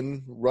catches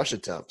than rush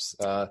attempts.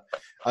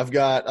 I've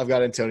got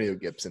Antonio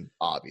Gibson.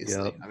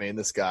 Obviously, yep. I mean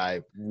this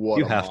guy.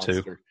 What a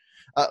monster.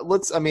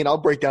 I'll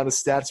break down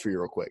his stats for you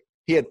real quick.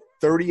 He had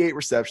 38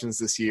 receptions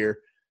this year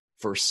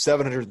for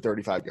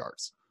 735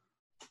 yards.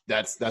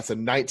 That's a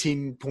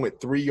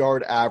 19.3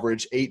 yard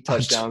average, 8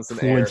 touchdowns in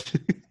the air.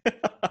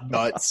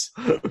 Nuts.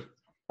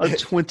 A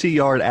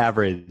 20-yard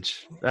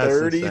average. That's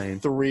 33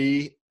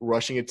 insane.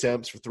 Rushing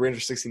attempts for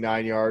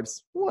 369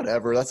 yards.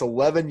 Whatever. That's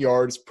 11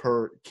 yards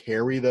per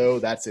carry, though.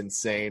 That's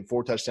insane.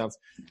 4 touchdowns.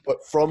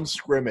 But from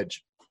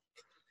scrimmage,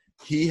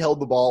 he held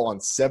the ball on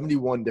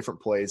 71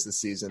 different plays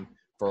this season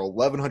for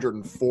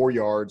 1,104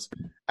 yards,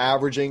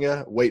 averaging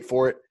wait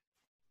for it,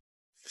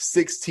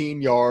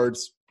 16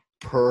 yards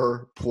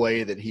per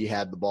play that he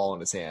had the ball in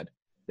his hand.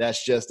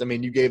 That's just, I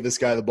mean, you gave this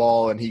guy the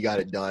ball and he got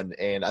it done.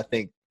 And I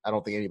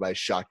don't think anybody's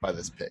shocked by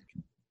this pick.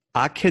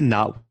 I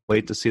cannot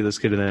wait to see this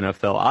kid in the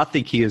NFL. I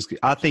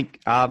think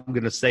I'm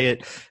going to say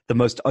it, the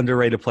most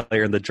underrated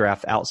player in the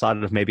draft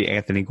outside of maybe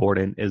Anthony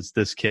Gordon is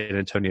this kid,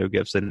 Antonio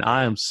Gibson.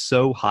 I am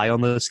so high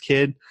on this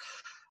kid.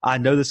 I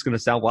know this is going to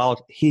sound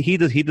wild. He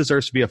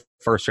deserves to be a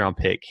first-round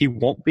pick. He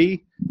won't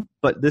be,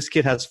 but this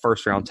kid has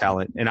first-round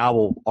talent, and I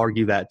will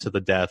argue that to the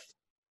death.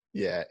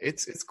 Yeah,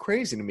 it's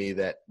crazy to me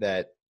that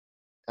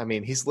I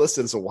mean, he's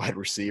listed as a wide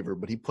receiver,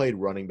 but he played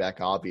running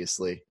back,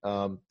 obviously.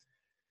 I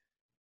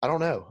don't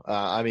know.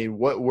 I mean,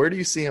 where do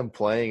you see him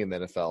playing in the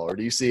NFL? Or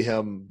do you see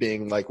him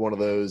being like one of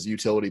those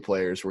utility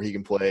players where he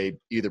can play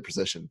either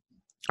position?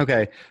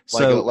 Okay,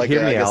 so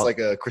hear me out. Like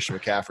a Christian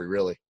McCaffrey,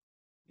 really.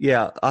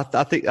 Yeah, I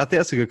think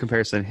that's a good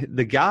comparison.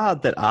 The guy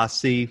that I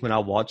see when I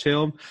watch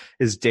him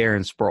is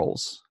Darren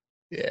Sproles.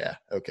 Yeah,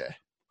 okay.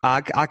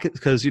 I could,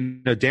 because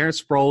Darren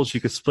Sproles, you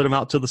could split him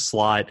out to the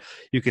slot.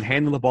 You can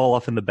handle the ball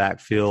off in the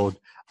backfield.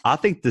 I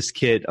think this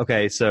kid.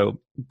 Okay, so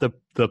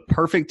the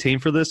perfect team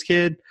for this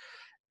kid,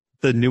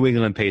 the New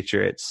England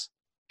Patriots.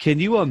 Can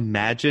you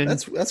imagine?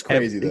 That's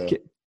crazy though.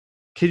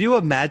 Can you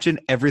imagine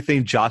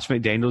everything Josh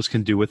McDaniels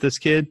can do with this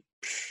kid?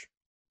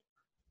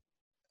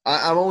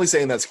 I'm only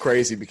saying that's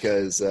crazy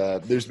because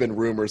there's been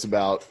rumors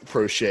about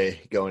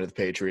Prochet going to the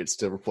Patriots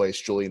to replace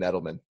Julian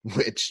Edelman,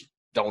 which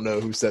don't know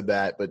who said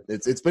that, but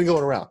it's been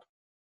going around.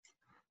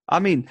 I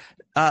mean,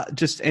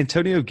 just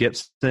Antonio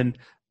Gibson,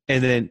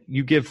 and then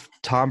you give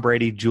Tom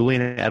Brady,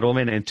 Julian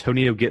Edelman,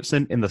 Antonio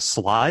Gibson in the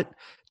slot.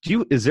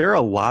 Is there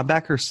a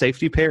linebacker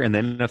safety pair in the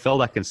NFL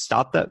that can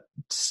stop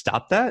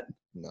that?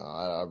 No,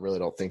 I really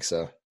don't think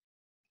so.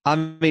 I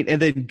mean,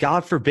 and then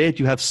God forbid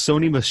you have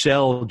Sony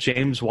Michel,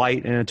 James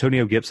White, and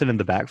Antonio Gibson in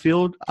the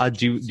backfield.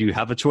 Do you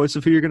have a choice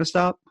of who you're going to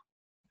stop?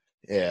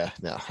 Yeah,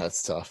 no,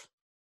 that's tough.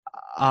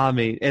 I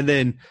mean, and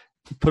then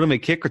put him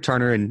at kick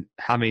returner, and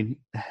I mean,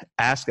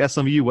 ask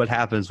SMU what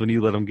happens when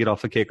you let them get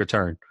off a kick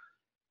return.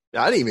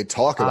 I didn't even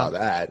talk about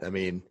that. I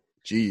mean,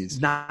 geez.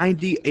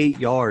 98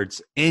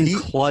 yards in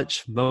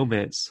clutch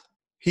moments.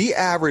 He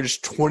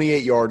averaged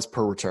 28 yards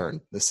per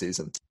return this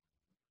season.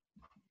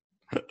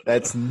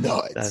 That's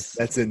nuts.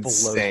 That's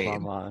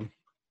insane. Blows my mind.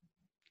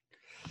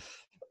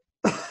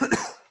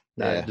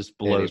 That just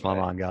blows my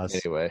mind, guys.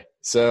 Anyway,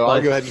 so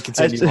I'll go ahead and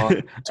continue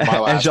on to my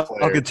last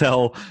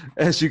player.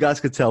 As you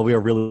guys could tell, we are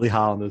really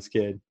high on this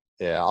kid.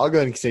 Yeah, I'll go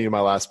ahead and continue my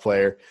last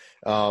player.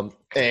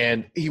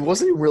 And he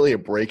wasn't really a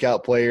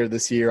breakout player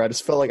this year. I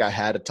just felt like I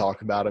had to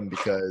talk about him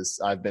because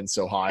I've been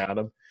so high on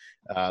him.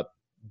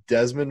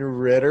 Desmond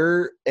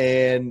Ridder,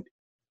 and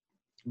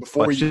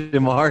before you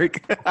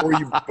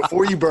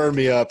burn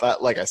me up,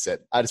 like I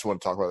said, I just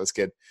want to talk about this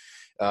kid.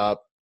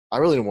 I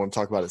really don't want to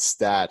talk about his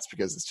stats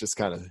because it's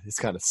kind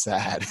of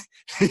sad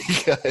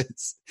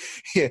because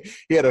he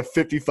had a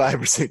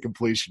 55%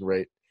 completion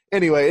rate.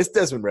 Anyway, it's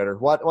Desmond Ridder.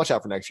 Watch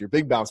out for next year.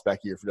 Big bounce back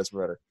year for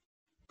Desmond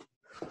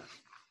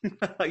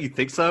Ridder. You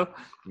think so?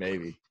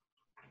 Maybe.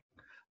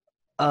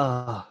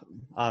 I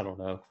don't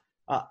know.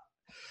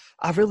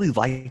 I really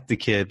like the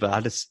kid,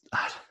 but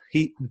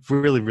he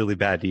really, really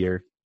bad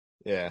year.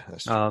 Yeah,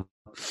 that's true.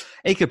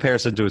 In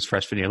comparison to his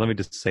freshman year, let me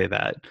just say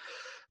that.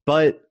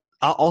 But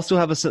I also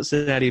have a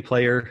Cincinnati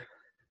player,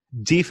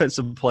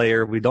 defensive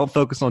player. We don't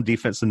focus on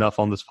defense enough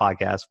on this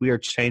podcast. We are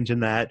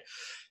changing that,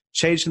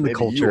 changing the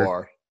culture. You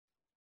are.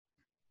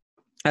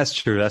 That's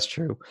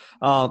true.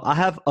 I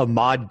have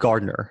Ahmad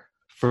Gardner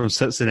from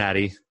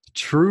Cincinnati,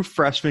 true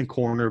freshman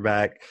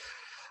cornerback.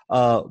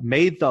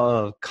 Made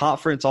the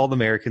conference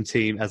All-American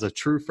team as a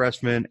true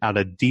freshman out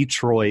of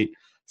Detroit,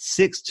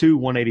 6'2",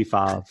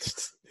 185.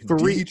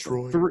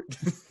 Detroit.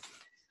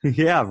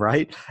 Yeah,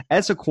 right.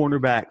 As a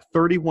cornerback,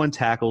 31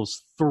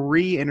 tackles,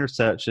 3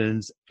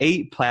 interceptions,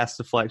 8 pass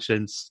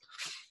deflections,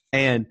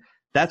 and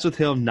that's with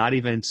him not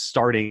even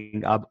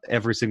starting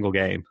every single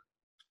game.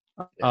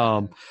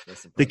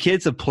 The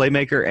kid's a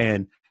playmaker,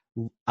 and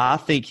I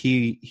think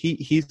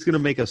he's going to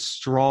make a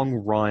strong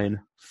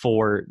run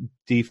for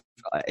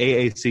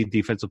AAC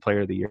Defensive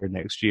Player of the Year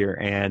next year,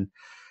 and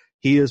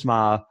he is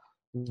my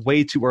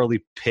way too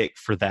early pick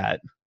for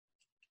that.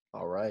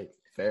 All right,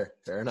 fair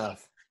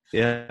enough.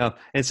 Yeah,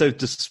 and so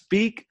to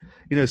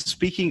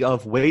speaking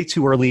of way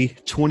too early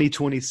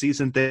 2020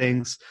 season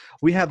things,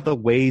 we have the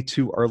way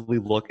too early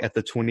look at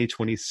the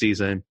 2020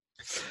 season.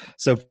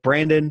 So,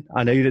 Brandon,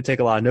 I know you didn't take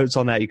a lot of notes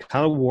on that. You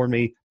kind of warned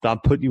me, but I'm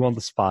putting you on the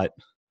spot.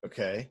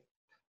 Okay.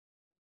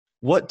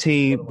 What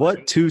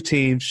two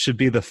teams should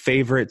be the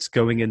favorites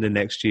going into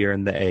next year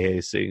in the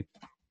AAC?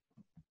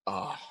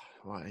 Oh,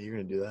 wow, you're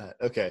going to do that.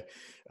 Okay.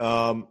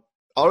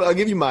 I'll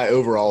give you my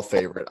overall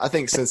favorite. I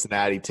think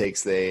Cincinnati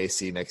takes the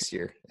AAC next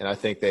year, and I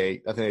think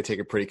they take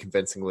it pretty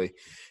convincingly.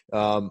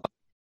 Man,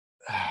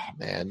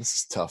 this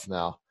is tough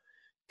now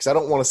because I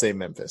don't want to say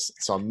Memphis,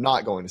 so I'm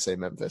not going to say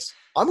Memphis.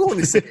 I'm going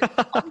to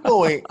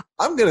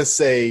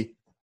say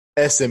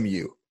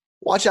SMU.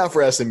 Watch out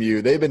for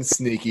SMU. They've been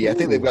sneaky. I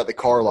think they've got the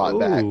car lot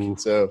back,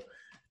 so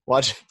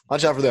watch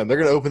out for them. They're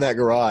going to open that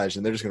garage,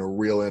 and they're just going to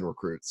reel in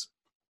recruits.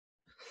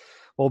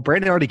 Well,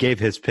 Brandon already gave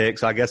his pick,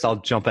 so I guess I'll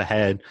jump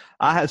ahead.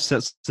 I have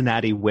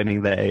Cincinnati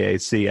winning the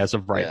AAC as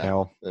of right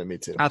now. Me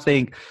too. I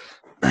think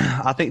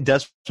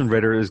Desmond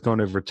Ridder is going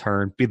to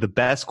return, be the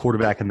best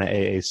quarterback in the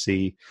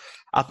AAC.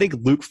 I think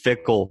Luke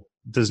Fickell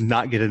does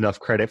not get enough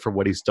credit for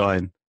what he's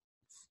done.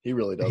 He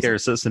really does here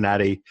at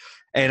Cincinnati,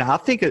 and I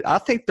think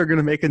they're going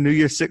to make a New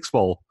Year's Six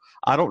bowl.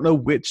 I don't know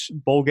which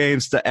bowl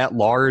games the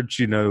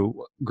at-large,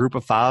 Group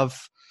of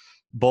 5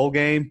 bowl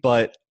game,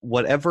 but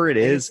whatever it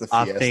is,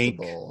 I think.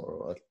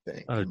 Bowl, I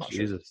think. Oh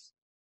Jesus!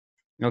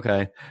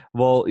 Okay.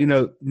 Well,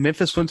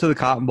 Memphis went to the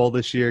Cotton Bowl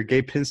this year,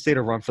 gave Penn State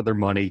a run for their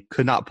money,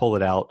 could not pull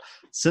it out.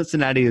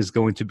 Cincinnati is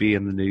going to be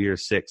in the New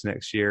Year's Six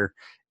next year,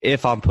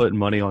 if I'm putting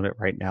money on it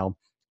right now.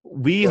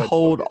 We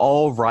hold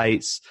all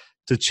rights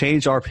to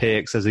change our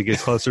picks as it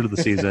gets closer to the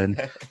season.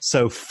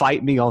 So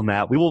fight me on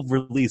that. We will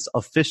release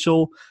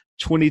official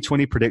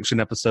 2020 prediction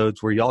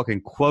episodes where y'all can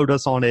quote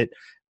us on it.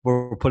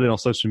 We'll put it on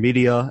social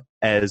media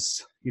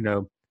as,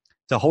 to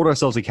hold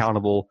ourselves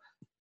accountable.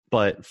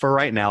 But for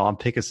right now, I'm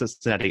picking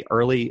Cincinnati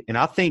early. And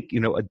I think,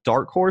 a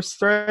dark horse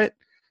threat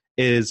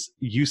is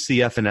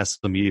UCF and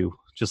SMU.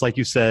 Just like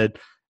you said,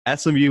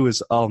 SMU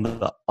is on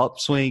the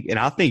upswing, and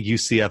I think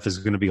UCF is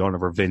going to be on a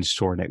revenge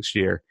tour next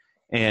year.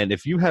 And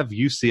if you have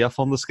UCF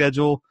on the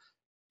schedule,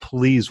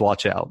 please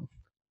watch out.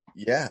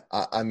 Yeah,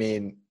 I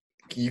mean,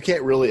 you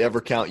can't really ever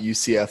count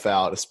UCF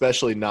out,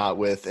 especially not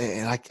with –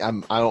 and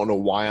I don't know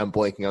why I'm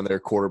blanking on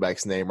their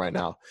quarterback's name right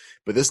now,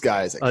 but this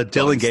guy is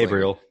Dylan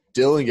Gabriel.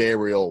 Dylan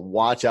Gabriel,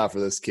 watch out for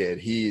this kid.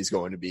 He's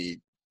going to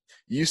be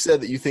 – you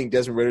said that you think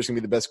Desmond Ridder's going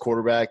to be the best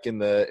quarterback in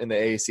the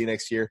AAC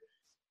next year.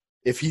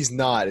 If he's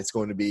not, it's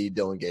going to be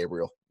Dylan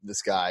Gabriel.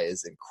 This guy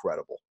is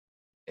incredible.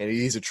 And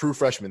he's a true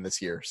freshman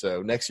this year.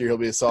 So next year he'll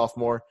be a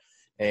sophomore.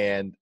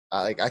 And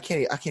I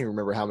can't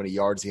remember how many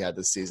yards he had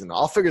this season.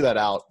 I'll figure that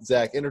out.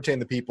 Zach, entertain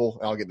the people,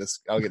 and I'll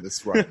get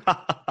this right.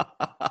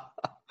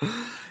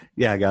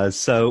 Yeah, guys.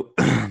 So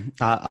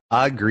I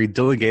agree.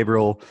 Dylan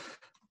Gabriel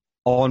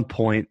on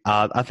point.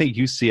 I think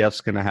UCF's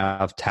going to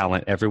have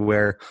talent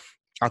everywhere.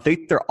 I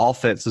think their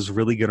offense is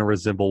really going to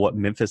resemble what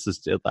Memphis's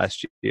did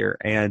last year.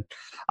 And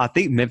I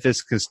think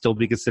Memphis can still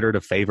be considered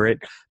a favorite,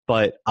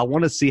 but I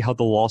want to see how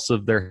the loss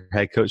of their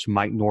head coach,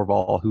 Mike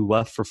Norvell, who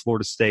left for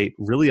Florida State,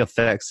 really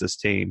affects this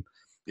team.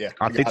 Yeah,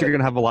 I think they're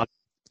going to have a lot.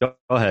 Go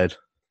ahead.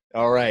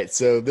 All right.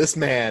 So this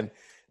man,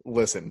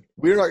 listen,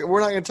 we're not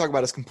going to talk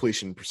about his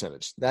completion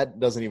percentage. That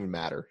doesn't even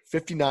matter.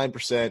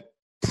 59%,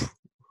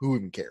 who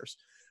even cares?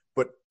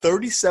 But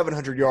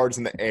 3,700 yards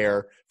in the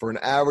air for an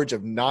average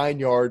of 9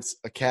 yards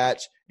a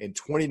catch and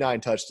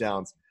 29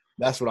 touchdowns.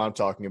 That's what I'm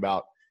talking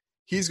about.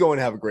 He's going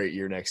to have a great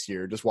year next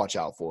year. Just watch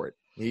out for it.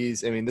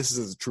 This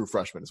is a true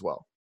freshman as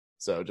well.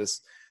 So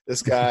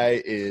this guy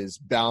is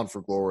bound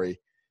for glory.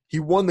 He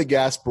won the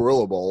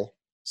Gasparilla Bowl,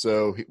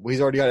 so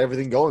he's already got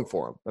everything going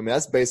for him. I mean,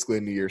 that's basically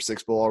a New Year's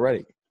Six Bowl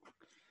already.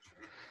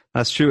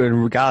 That's true.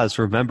 And guys,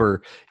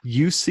 remember,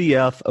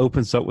 UCF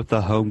opens up with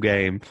the home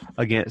game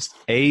against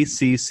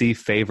ACC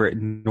favorite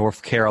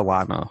North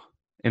Carolina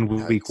in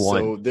week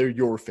 1. So they're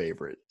your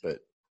favorite, but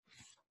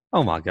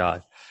oh my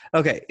God.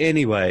 Okay.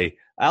 Anyway,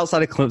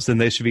 outside of Clemson,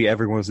 they should be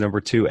everyone's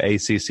number 2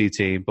 ACC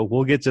team, but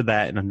we'll get to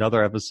that in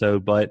another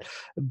episode. But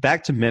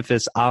back to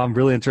Memphis, I'm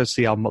really interested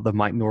to see how the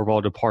Mike Norvell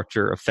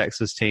departure affects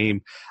his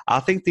team. I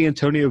think the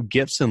Antonio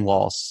Gibson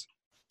loss,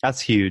 that's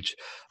huge.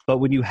 But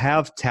when you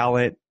have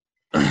talent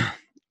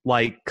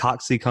like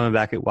Coxey coming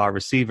back at wide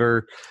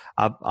receiver,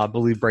 I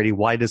believe Brady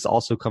White is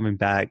also coming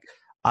back.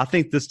 I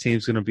think this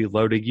team's going to be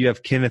loaded. You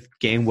have Kenneth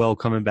Gainwell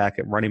coming back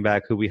at running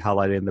back, who we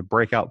highlighted in the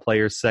breakout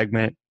players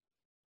segment.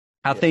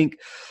 I think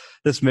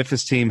this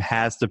Memphis team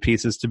has the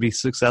pieces to be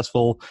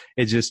successful.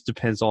 It just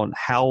depends on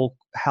how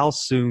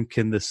soon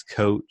can this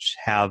coach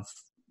have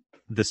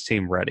this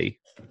team ready.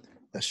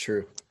 That's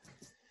true.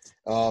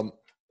 And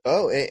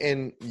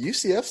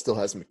UCF still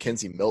has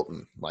Mackenzie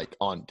Milton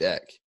on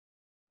deck.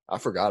 I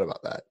forgot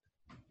about that.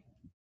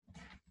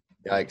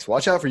 Yikes!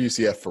 Watch out for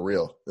UCF for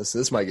real.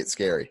 This might get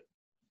scary.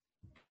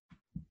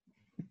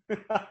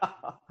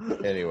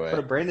 Anyway,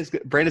 but Brandon's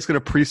going to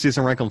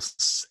preseason rank him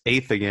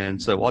 8th again.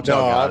 So watch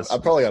out, guys. I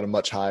probably got him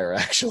much higher.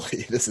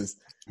 Actually, this is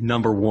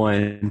number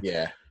 1.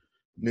 Yeah,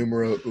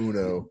 numero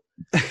uno,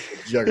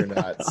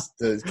 juggernauts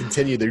to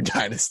continue their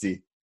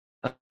dynasty.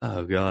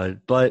 Oh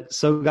God! But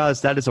so,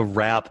 guys, that is a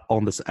wrap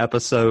on this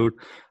episode.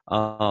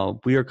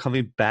 We are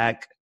coming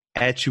back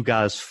at you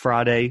guys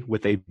Friday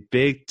with a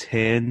Big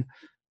Ten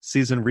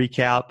season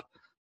recap.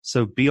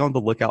 So be on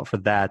the lookout for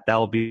that. That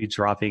will be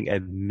dropping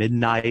at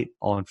midnight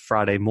on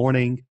Friday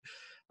morning.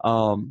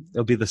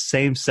 It'll be the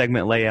same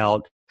segment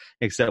layout,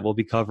 except we'll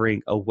be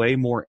covering a way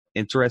more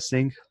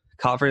interesting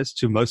conference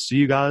to most of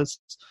you guys,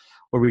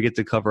 where we get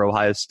to cover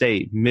Ohio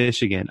State,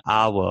 Michigan,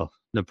 Iowa,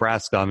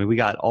 Nebraska. I mean, we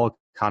got all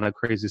kind of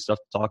crazy stuff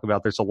to talk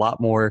about. There's a lot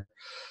more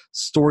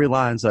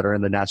storylines that are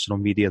in the national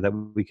media that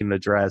we can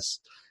address.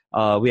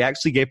 We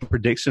actually gave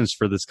predictions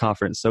for this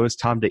conference, so it's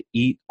time to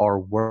eat our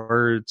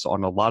words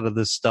on a lot of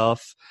this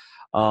stuff.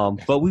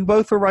 But we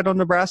both were right on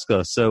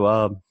Nebraska,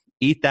 so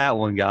eat that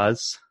one,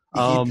 guys.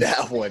 Eat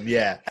that one,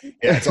 yeah.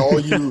 It's all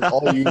you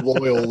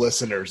loyal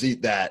listeners.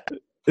 Eat that.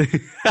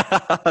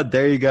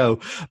 There you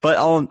go. But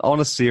on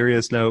a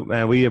serious note,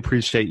 man, we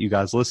appreciate you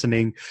guys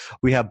listening.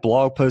 We have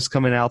blog posts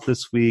coming out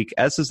this week.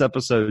 As this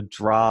episode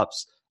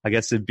drops, I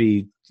guess it'd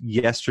be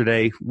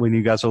yesterday when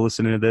you guys are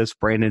listening to this,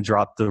 Brandon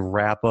dropped the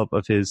wrap-up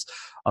of his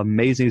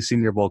amazing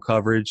Senior Bowl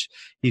coverage.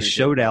 He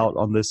showed out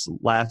on this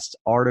last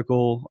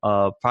article,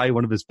 probably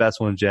one of his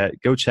best ones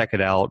yet. Go check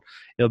it out.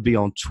 It'll be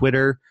on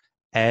Twitter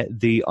at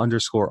the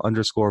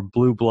 __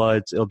 Blue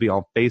Bloods. It'll be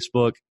on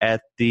Facebook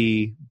at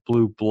the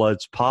Blue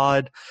Bloods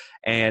Pod,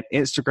 and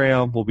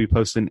Instagram. We'll be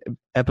posting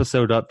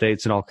episode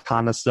updates and all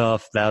kind of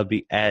stuff. That'll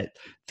be at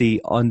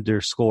the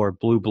 _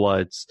 Blue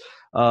Bloods.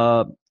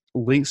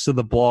 Links to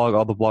the blog,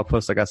 all the blog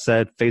posts, like I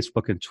said,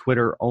 Facebook and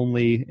Twitter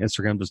only.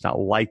 Instagram does not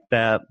like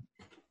that.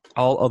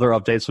 All other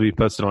updates will be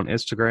posted on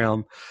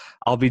Instagram.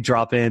 I'll be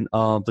dropping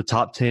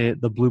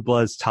the Blue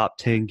Bloods top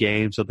 10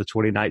 games of the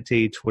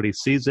 2019-20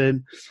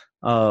 season.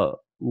 A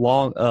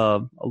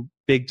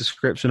big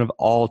description of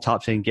all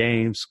top 10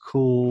 games,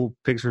 cool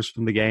pictures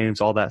from the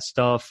games, all that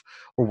stuff.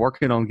 We're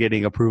working on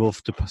getting approval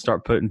to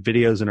start putting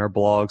videos in our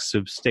blogs,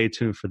 so stay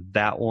tuned for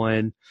that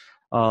one.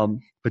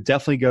 But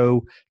definitely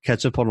go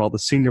catch up on all the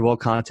Senior Bowl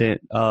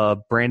content.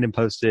 Brandon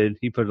posted,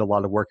 he put a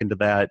lot of work into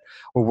that.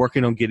 We're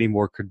working on getting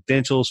more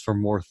credentials for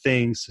more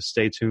things, so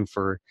stay tuned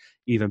for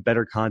even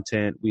better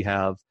content. We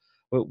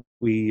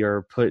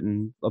are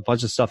putting a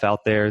bunch of stuff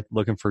out there,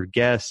 looking for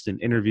guests and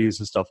interviews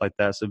and stuff like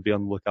that, so be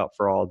on the lookout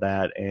for all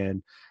that.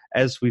 And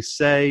as we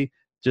say,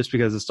 just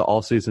because it's the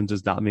off season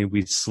does not mean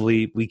we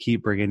sleep. We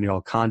keep bringing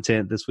y'all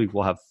content. This week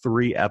we'll have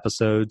 3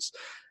 episodes.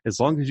 As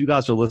long as you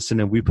guys are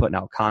listening, we putting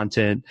out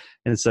content.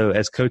 And so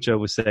as Coach O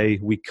would say,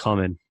 we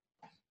coming.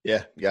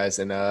 Yeah, guys.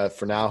 And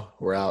for now,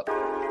 we're out.